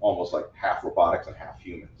 They're almost like half robotics and half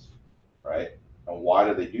humans, right? And why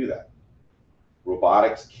do they do that?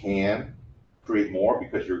 Robotics can create more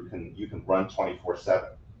because you can run 24/7,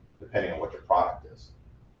 depending on what your product is,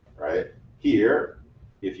 right? Here,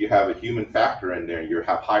 if you have a human factor in there, you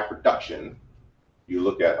have high production, you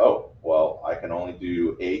look at, oh, well, I can only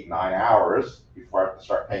do 8-9 hours before I have to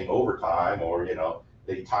start paying overtime, or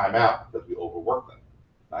they time out because we overwork them.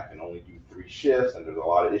 I can only do 3 shifts, and there's a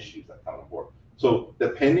lot of issues that come on board. So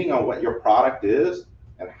depending on what your product is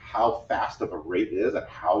and how fast of a rate is and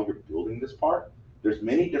how you're building this part, there's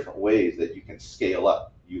many different ways that you can scale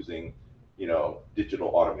up using, digital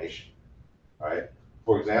automation, right?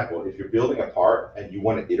 For example, if you're building a part and you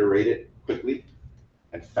want to iterate it quickly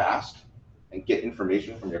and fast and get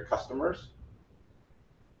information from your customers,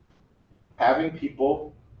 having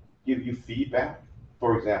people give you feedback.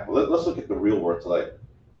 For example, let's look at the real world today.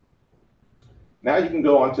 Now you can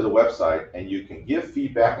go onto the website and you can give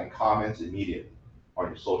feedback and comments immediately on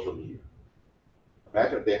your social media.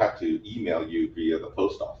 Imagine if they have to email you via the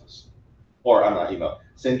post office. or I'm not email,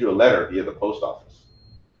 send you a letter via the post office.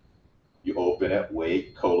 You open it,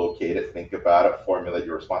 wait, co-locate it, think about it, formulate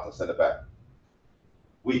your response, and send it back.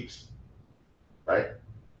 Weeks, right?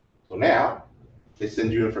 So now they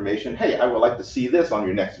send you information. Hey, I would like to see this on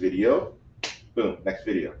your next video. Boom, next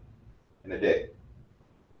video in a day.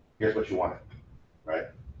 Here's what you wanted, right?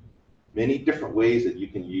 Many different ways that you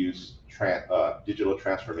can use digital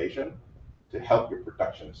transformation to help your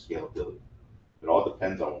production scalability. It all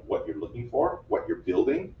depends on what you're looking for, what you're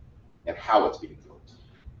building, and how it's being built.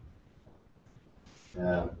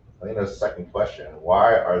 And I think that's the second question.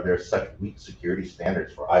 Why are there such weak security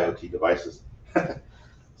standards for IoT devices?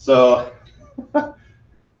 So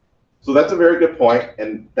that's a very good point,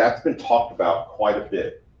 and that's been talked about quite a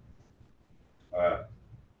bit.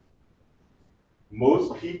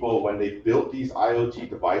 Most people, when they built these IoT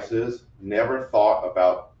devices, never thought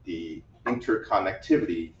about the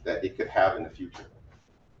interconnectivity that it could have in the future.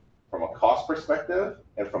 From a cost perspective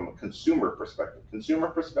and from a consumer perspective. Consumer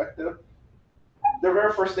perspective, the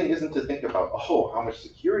very first thing isn't to think about, oh, how much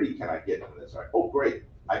security can I get from this? Right? Oh, great,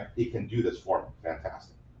 it can do this for me,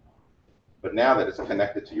 fantastic. But now that it's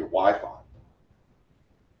connected to your Wi-Fi,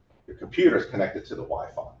 your computer is connected to the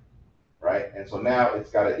Wi-Fi, right? And so now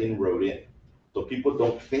it's got an inroad in. So people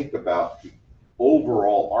don't think about the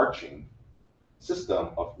overall arching system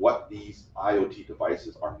of what these IoT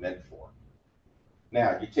devices are meant for.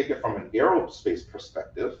 Now, you take it from an aerospace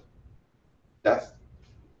perspective, that's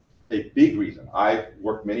a big reason. I've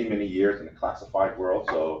worked many, many years in the classified world,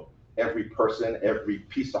 so every person, every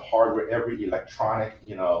piece of hardware, every electronic,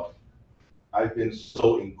 I've been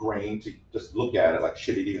so ingrained to just look at it like,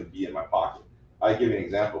 should it even be in my pocket? I'll give you an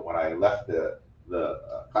example. When I left the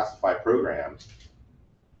classified programs,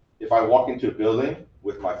 if I walk into a building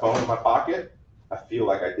with my phone in my pocket, I feel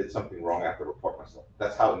like I did something wrong. I have to report myself.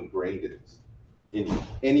 That's how ingrained it is. In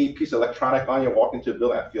any piece of electronic on you, walk into a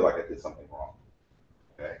building, I feel like I did something wrong.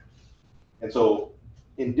 Okay. And so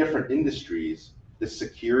in different industries, the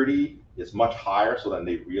security is much higher, so then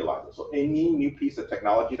they realize it. So any new piece of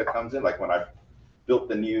technology that comes in, like when I built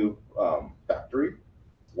the new factory,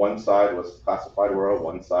 one side was classified world,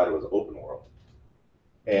 one side was open world.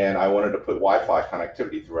 And I wanted to put Wi-Fi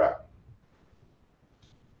connectivity throughout.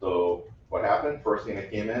 So what happened? First thing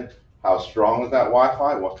that came in, how strong is that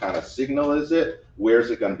Wi-Fi? What kind of signal is it? Where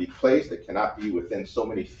is it going to be placed? It cannot be within so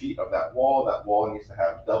many feet of that wall. That wall needs to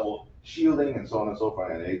have double shielding and so on and so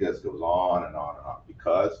forth. And it just goes on and on and on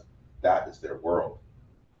because that is their world.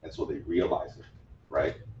 And so they realize it,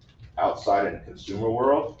 right? Outside in the consumer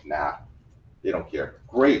world, nah, they don't care.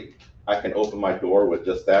 Great, I can open my door with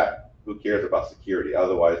just that. Who cares about security?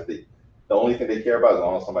 Otherwise, the only thing they care about is as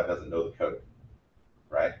long as somebody doesn't know the code,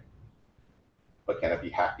 right? But can it be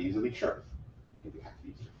hacked easily? Sure, it can be hacked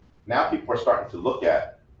easily. Now people are starting to look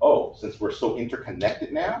at, oh, since we're so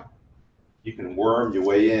interconnected now, you can worm your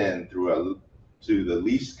way in to the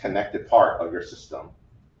least connected part of your system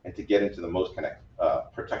and to get into the most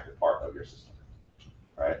protected part of your system,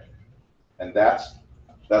 right? And that's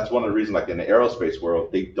one of the reasons, like in the aerospace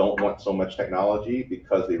world, they don't want so much technology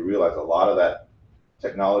because they realize a lot of that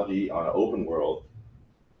technology on an open world,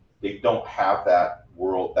 they don't have that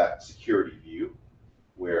world, that security view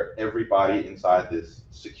where everybody inside this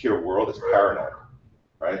secure world is paranoid,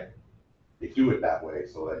 right? They do it that way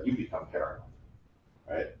so that you become paranoid,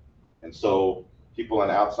 right? And so people on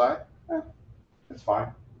the outside, it's fine,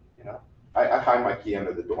 I hide my key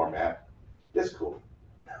under the doormat. It's cool.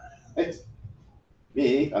 It's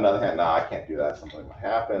me, on the other hand, nah, I can't do that. Something might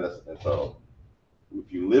happen. And so if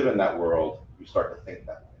you live in that world, you start to think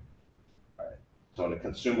that way, right? So in the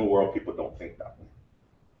consumer world, people don't think that way.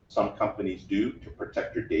 Some companies do to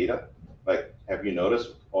protect your data. Like, have you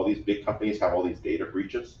noticed all these big companies have all these data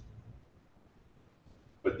breaches?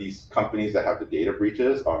 But these companies that have the data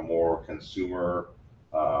breaches are more consumer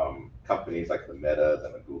companies like the Metas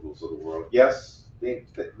and the Googles of the world. Yes, they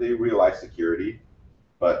realize security,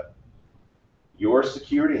 but your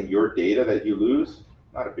security and your data that you lose,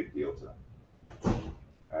 not a big deal to them.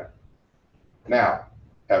 Okay? Now,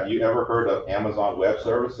 have you ever heard of Amazon Web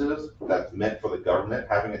Services that's meant for the government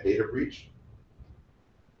having a data breach?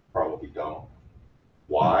 Probably don't.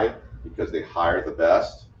 Why? Because they hire the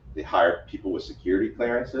best, they hire people with security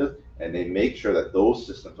clearances, and they make sure that those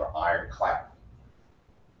systems are ironclad.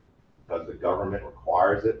 Because the government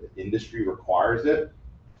requires it, the industry requires it,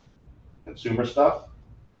 consumer stuff,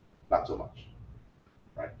 not so much.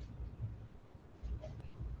 Right?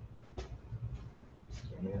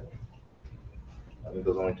 I think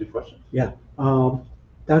those are only two questions. Yeah.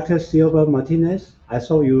 Dr. Silva Martinez, I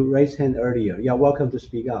saw you raise hand earlier. Yeah, welcome to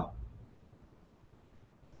speak out.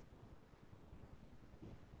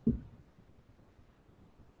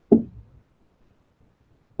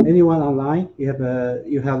 Anyone online? You have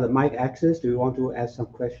the mic access. Do you want to ask some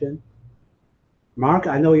question? Mark,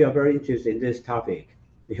 I know you are very interested in this topic.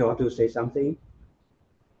 Do you want to say something?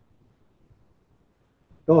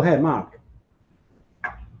 Go ahead, Mark.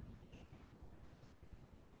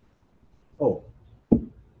 Oh,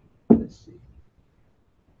 let's see.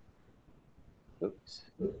 Oops.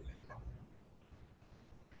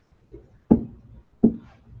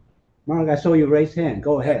 Mark, I saw you raise hand.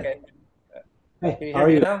 Go ahead. Okay. Hey, Can you how hear are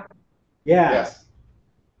me you? now? Yeah. Yes.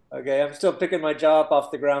 Okay, I'm still picking my jaw up off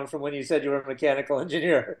the ground from when you said you were a mechanical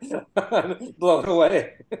engineer. I'm blown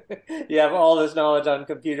away. You have all this knowledge on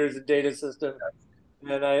computers and data systems.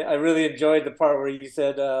 And I really enjoyed the part where you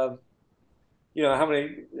said,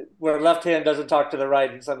 where left hand doesn't talk to the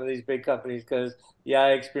right in some of these big companies, because, yeah,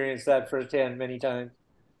 I experienced that firsthand many times.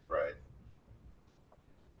 Right.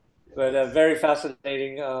 But a very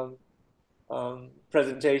fascinating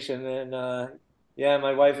presentation. And yeah,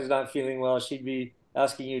 my wife is not feeling well. She'd be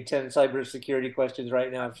asking you 10 cybersecurity questions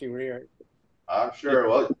right now if she were here. I'm sure.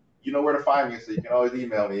 Well, you know where to find me, so you can always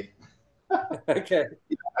email me. Okay.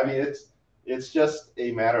 I mean, it's just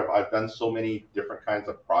a matter of I've done so many different kinds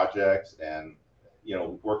of projects, and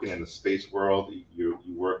working in the space world, you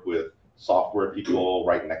work with software people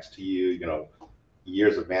right next to you.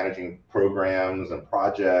 Years of managing programs and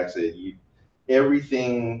projects.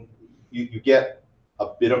 Everything you get a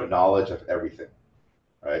bit of knowledge of everything,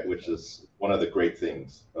 right? Which is one of the great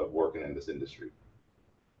things of working in this industry.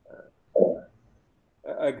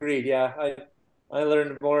 Agreed. Yeah, I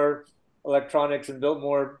learned more electronics and built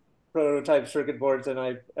more prototype circuit boards than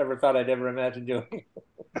I ever thought I'd ever imagine doing.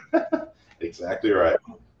 Exactly right.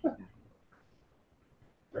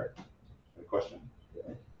 Right. Any question?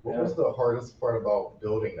 What was the hardest part about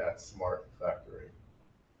building that smart factory?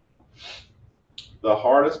 The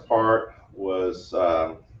hardest part was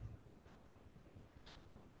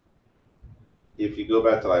if you go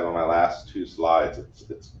back to like on my last two slides,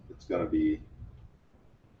 it's going to be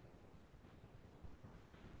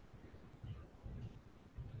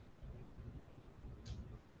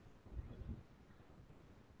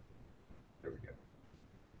there we go.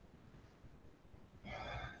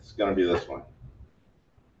 It's going to be this one.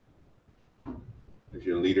 Is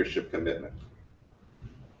your leadership commitment.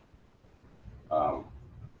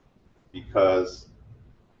 Because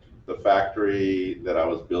the factory that I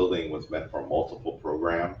was building was meant for multiple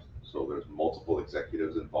programs, so there's multiple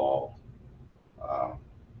executives involved.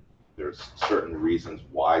 There's certain reasons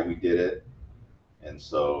why we did it, and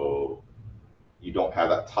so you don't have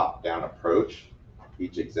that top-down approach.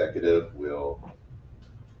 Each executive will,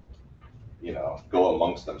 go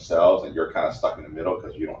amongst themselves, and you're kind of stuck in the middle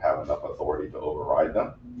because you don't have enough authority to override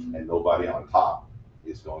them, and nobody on top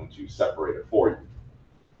is going to separate it for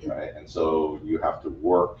you, right? And so you have to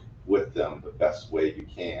work with them the best way you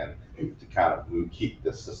can to kind of keep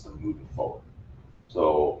this system moving forward.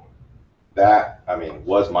 So that,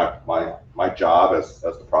 was my job as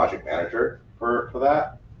the project manager for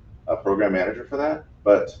that, a program manager for that.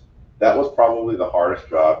 But that was probably the hardest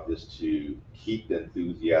job, is to keep the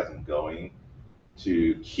enthusiasm going,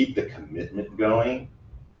 to keep the commitment going,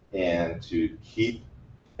 and to keep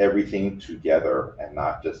everything together and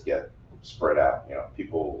not just get spread out.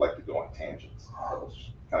 People like to go on tangents. So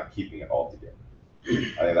kind of keeping it all together.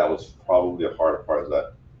 I think that was probably the hardest part,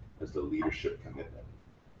 is the leadership commitment.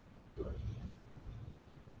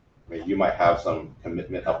 You might have some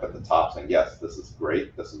commitment up at the top saying, yes, this is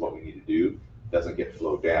great, this is what we need to do. It doesn't get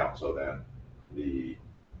flowed down. So then the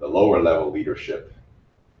lower level leadership,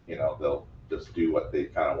 they'll just do what they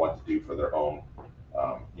kind of want to do for their own,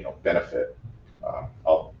 benefit.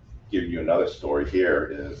 I'll give you another story here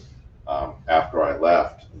is, after I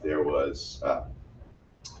left, there was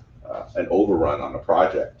an overrun on the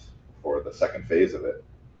project for the second phase of it,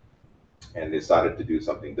 and they decided to do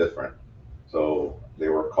something different. So they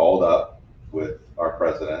were called up with our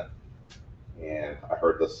president, and I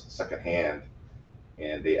heard this secondhand,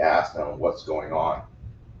 and they asked him, what's going on?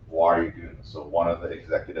 Why are you doing this? So one of the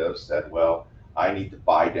executives said, well, I need to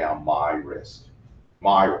buy down my risk.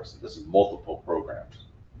 My risk. This is multiple programs.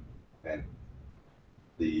 And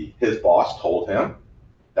his boss told him,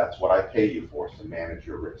 that's what I pay you for, is to manage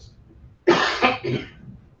your risk. And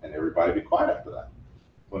everybody be quiet after that.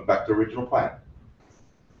 Went back to original plan.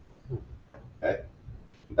 Okay?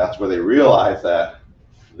 That's where they realized that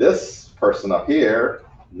this person up here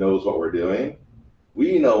knows what we're doing.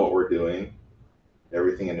 We know what we're doing.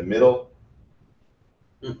 Everything in the middle,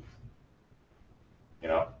 it's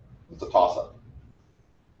a toss-up.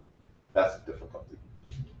 That's the difficulty.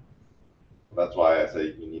 That's why I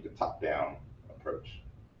say you need a top-down approach,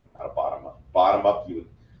 not a bottom-up. Bottom-up,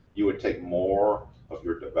 you would take more of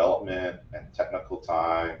your development and technical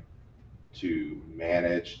time to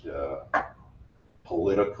manage the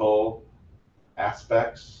political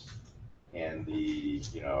aspects and the,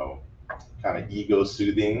 kind of ego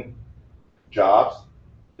soothing jobs,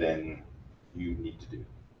 then you need to do.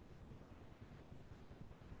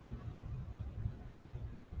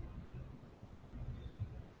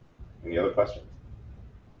 Any other questions?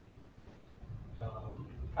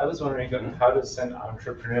 I was wondering, how does an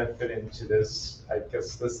entrepreneur fit into this? I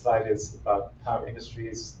guess this slide is about how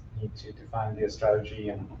industries need to define their strategy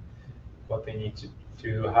and what they need to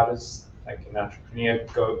do. How does like an entrepreneur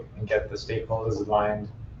go and get the stakeholders aligned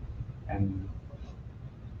and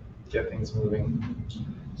get things moving?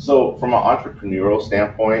 So from an entrepreneurial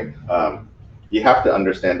standpoint, you have to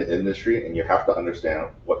understand the industry and you have to understand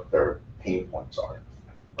what their pain points are,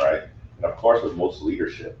 right? And of course, with most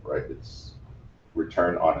leadership, right, it's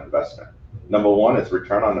return on investment. Number one is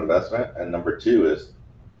return on investment, and number two is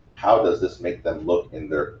how does this make them look in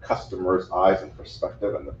their customer's eyes and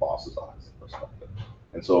perspective and the boss's eyes and perspective.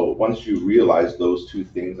 And so once you realize those two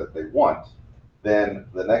things that they want, then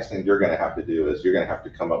the next thing you're going to have to do is you're going to have to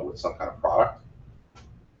come up with some kind of product,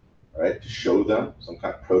 right, to show them some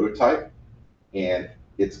kind of prototype. And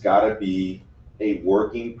it's got to be a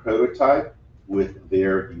working prototype with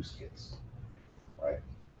their use case, right?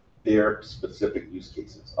 Their specific use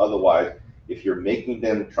cases. Otherwise, if you're making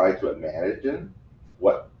them try to imagine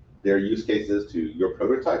what their use case is to your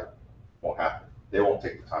prototype, won't happen. They won't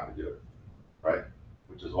take the time to do it, right?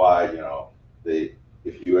 Which is why,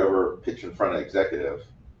 if you ever pitch in front of an executive,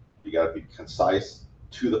 you got to be concise,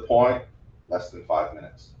 to the point, less than 5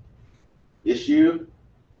 minutes. Issue,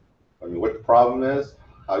 what the problem is,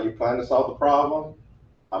 how you plan to solve the problem,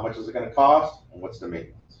 how much is it going to cost, and what's the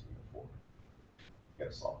maintenance for it. You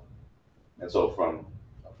got to solve it. And so from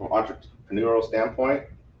entrepreneurial standpoint,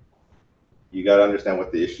 you got to understand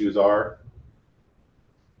what the issues are,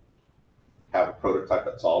 have a prototype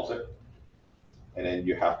that solves it, and then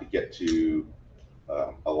you have to get to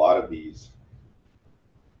a lot of these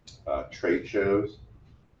trade shows,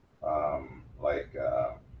 like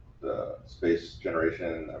the Space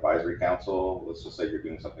Generation Advisory Council. Let's just say you're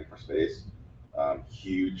doing something for space.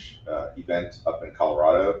 Huge event up in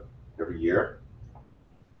Colorado every year.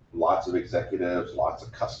 Lots of executives, lots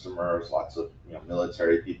of customers, lots of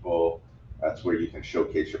military people. That's where you can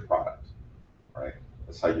showcase your product, right?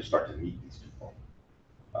 That's how you start to meet these people.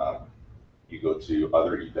 You go to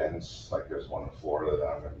other events, like there's one in Florida that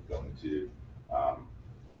I'm going to be going to,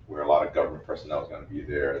 where a lot of government personnel is going to be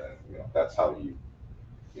there. And that's how you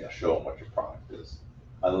show them what your product is.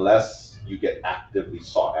 Unless you get actively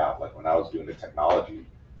sought out, like when I was doing the technology,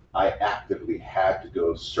 I actively had to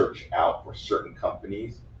go search out for certain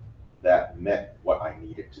companies that met what I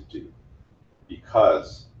needed to do,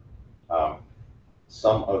 because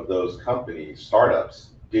some of those companies, startups,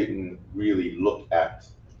 didn't really look at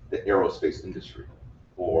the aerospace industry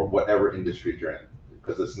or whatever industry you're in,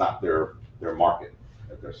 because it's not their market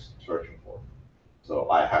that they're searching for. So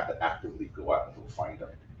I have to actively go out and go find them,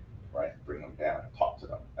 right? Bring them down and talk to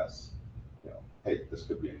them as, hey, this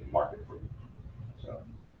could be a new market for you. So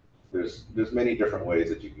there's many different ways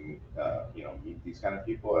that you can meet these kind of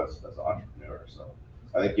people as an entrepreneur. So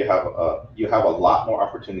I think you have a lot more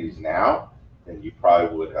opportunities now than you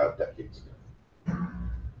probably would have decades ago,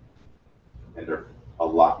 and they're a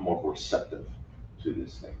lot more receptive to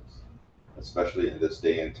these things, especially in this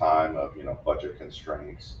day and time of budget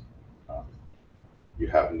constraints. You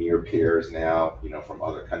have near peers now, from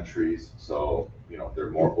other countries, so they're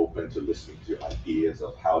more open to listening to ideas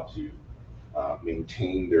of how to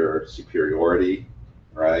maintain their superiority,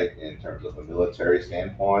 right, in terms of a military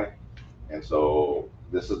standpoint. And so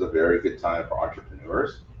this is a very good time for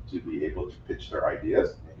entrepreneurs to be able to pitch their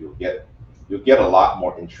ideas, and you'll get a lot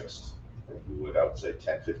more interest than you would, I would say,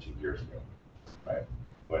 10, 15 years ago, right,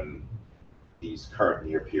 when these current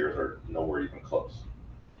near peers are nowhere even close.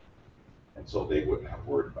 And so they wouldn't have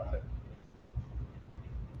worried about it.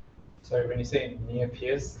 Sorry, when you say near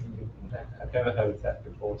peers, I've never heard of that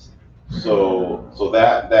before. So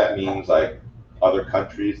that means like other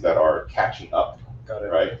countries that are catching up. Got it.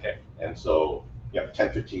 Right? Okay. And so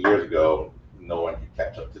 10, 15 years ago, no one could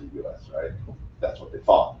catch up to the US, right? That's what they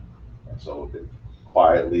thought. And so they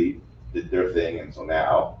quietly did their thing, and so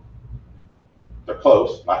now they're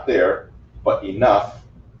close, not there, but enough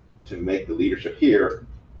to make the leadership here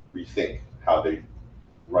rethink how they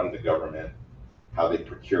run the government, how they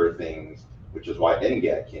procure things, which is why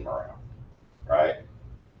NGAD came around, right?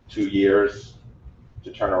 2 years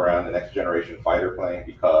to turn around the next generation fighter plane,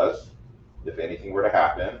 because if anything were to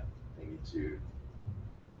happen, they need to,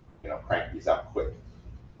 crank these out quick.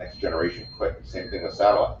 next generation quick. Same thing with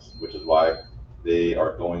satellites, which is why they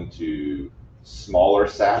are going to smaller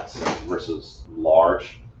sats versus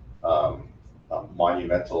large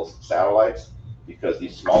monumental satellites, because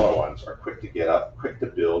these smaller ones are quick to get up, quick to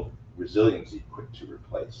build, resiliency, quick to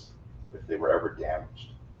replace if they were ever damaged.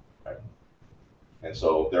 Right? And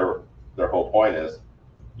so their whole point is,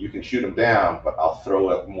 you can shoot them down, but I'll throw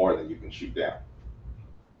up more than you can shoot down.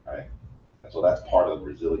 Right? And so that's part of the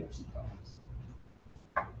resiliency balance.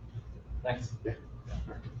 Thanks. Yeah.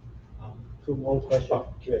 Two more questions,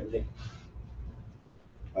 Q&A.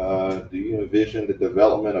 Do you envision the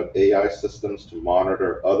development of AI systems to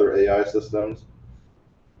monitor other AI systems?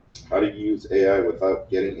 How do you use AI without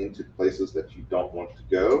getting into places that you don't want to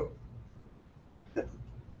go?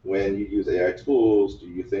 When you use AI tools, do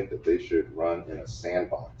you think that they should run in a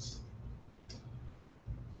sandbox?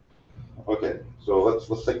 Okay, so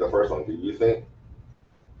let's take the first one. Do you think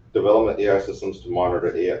development AI systems to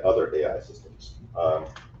monitor other AI systems?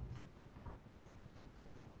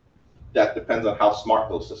 That depends on how smart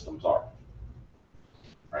those systems are,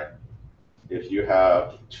 right? If you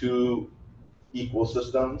have two equal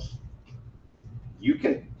systems, you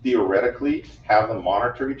can theoretically have them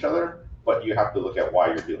monitor each other, but you have to look at why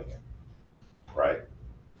you're doing it, right?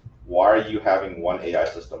 Why are you having one AI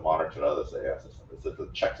system monitor another's AI system? Is it the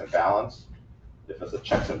checks and balance? If it's a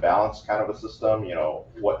checks and balance kind of a system, you know,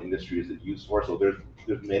 what industry is it used for? So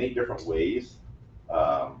there's many different ways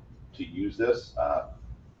to use this.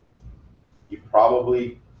 You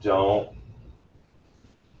probably don't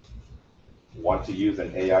want to use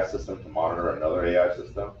an AI system to monitor another AI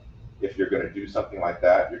system. If you're going to do something like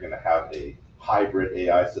that, you're going to have a hybrid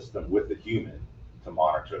AI system with a human to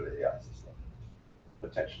monitor the AI system,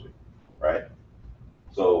 potentially, right?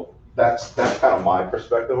 So that's kind of my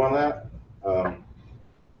perspective on that.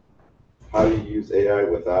 How do you use AI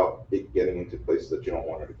without it getting into places that you don't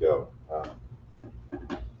want it to go?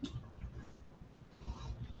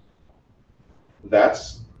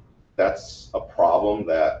 That's a problem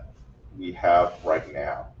that we have right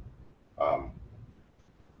now.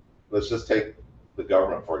 Let's just take the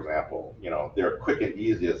government, for example. You know, their quick and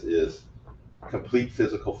easiest is complete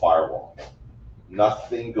physical firewall.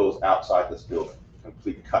 Nothing goes outside this building,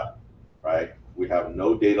 complete cut, right? We have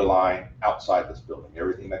no data line outside this building.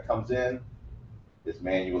 Everything that comes in is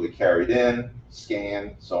manually carried in,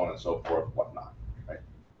 scanned, so on and so forth, whatnot, right?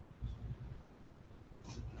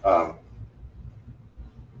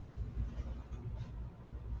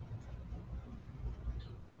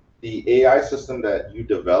 The AI system that you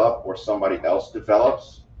develop or somebody else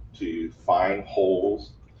develops to find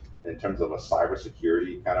holes in terms of a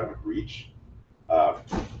cybersecurity kind of a breach,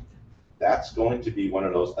 that's going to be one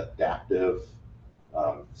of those adaptive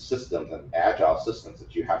systems and agile systems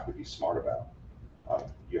that you have to be smart about.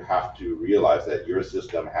 You have to realize that your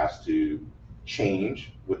system has to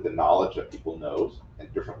change with the knowledge that people knows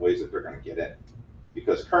and different ways that they're going to get in.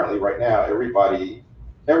 Because currently, right now, everybody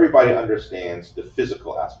understands the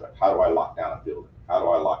physical aspect. How do I lock down a building? How do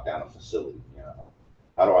I lock down a facility? You know,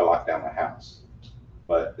 how do I lock down my house?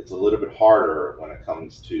 But it's a little bit harder when it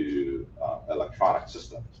comes to electronic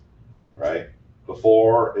systems, right?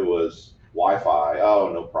 Before it was Wi-Fi,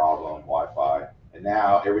 oh, no problem, Wi-Fi. And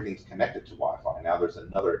now everything's connected to Wi-Fi. Now there's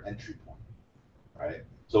another entry point, right?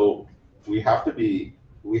 So we have to be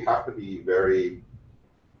very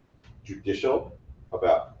judicial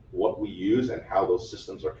about what we use and how those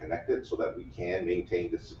systems are connected so that we can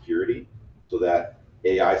maintain the security, so that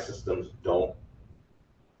AI systems don't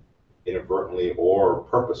inadvertently or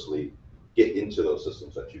purposely get into those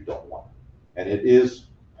systems that you don't want. And it is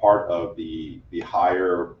part of the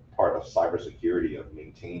higher part of cybersecurity of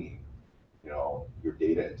maintaining, you know, your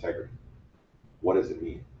data integrity. What does it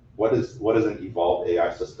mean? What is an evolved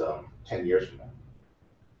AI system 10 years from now,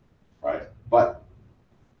 right? But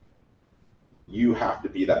you have to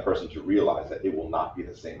be that person to realize that it will not be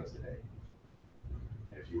the same as today.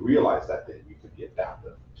 And if you realize that, then you can be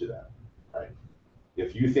adaptive to that, right?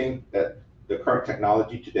 If you think that the current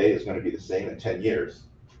technology today is going to be the same in 10 years,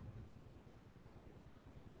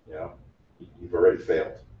 you know, you've already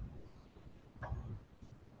failed.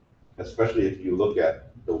 Especially if you look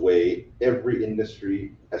at the way every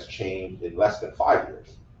industry has changed in less than 5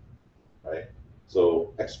 years, right?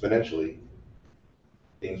 So exponentially,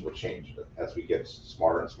 things will change as we get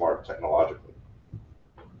smarter and smarter technologically.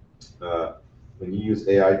 When you use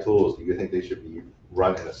AI tools, do you think they should be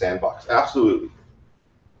run in a sandbox? Absolutely.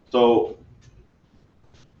 So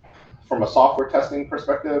from a software testing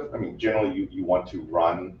perspective, I mean, generally you want to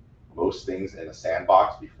run most things in a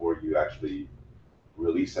sandbox before you actually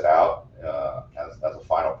release it out as a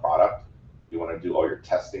final product. You want to do all your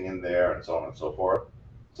testing in there and so on and so forth.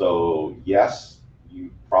 So yes,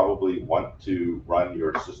 you probably want to run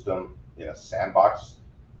your system in a sandbox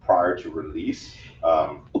prior to release.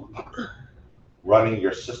 Running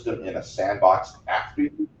your system in a sandbox after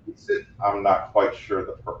you release it, I'm not quite sure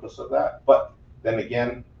the purpose of that. But then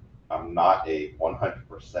again, I'm not a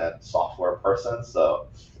 100% software person, so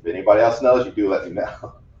if anybody else knows, you do let me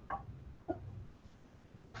know.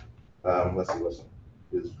 Let's see, listen.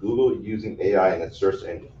 Is Google using AI in its search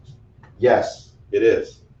engines? Yes, it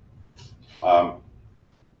is.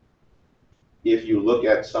 If you look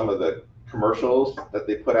at some of the commercials that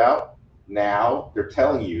they put out, now they're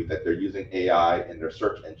telling you that they're using AI in their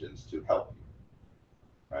search engines to help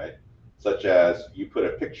you, right? Such as you put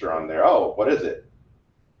a picture on there, oh, what is it?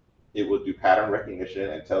 It will do pattern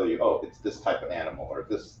recognition and tell you, oh, it's this type of animal or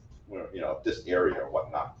this, this area or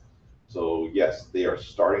whatnot. So yes, they are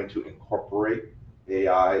starting to incorporate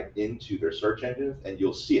AI into their search engines, and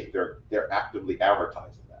you'll see it. They're actively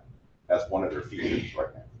advertising that. That's one of their features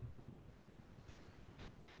right now.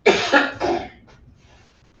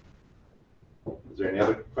 Is there any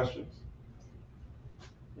other questions?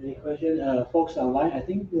 Any question, folks online? I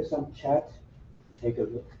think there's some chat. Take a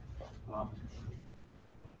look.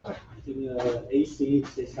 I think AC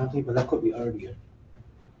said something, but that could be earlier.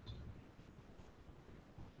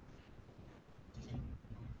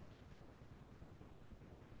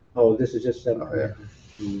 Oh, this is just. I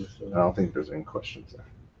don't think there's any questions there.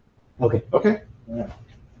 Okay. Okay. Yeah.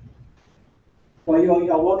 Well,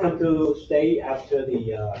 you are welcome to stay after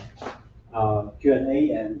the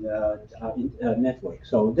Q&A and network.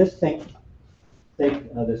 So just thank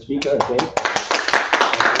the speaker again.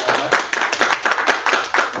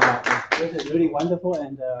 This is really wonderful,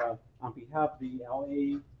 and on behalf of the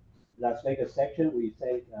LA Las Vegas section, we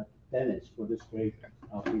thank Dennis for this great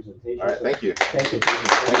presentation. All right, thank you. Thank you.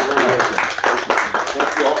 Thank you very much.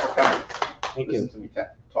 Thank you all for coming. Thank Listen you. to me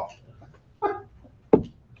talk.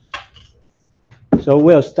 So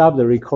we'll stop the recording.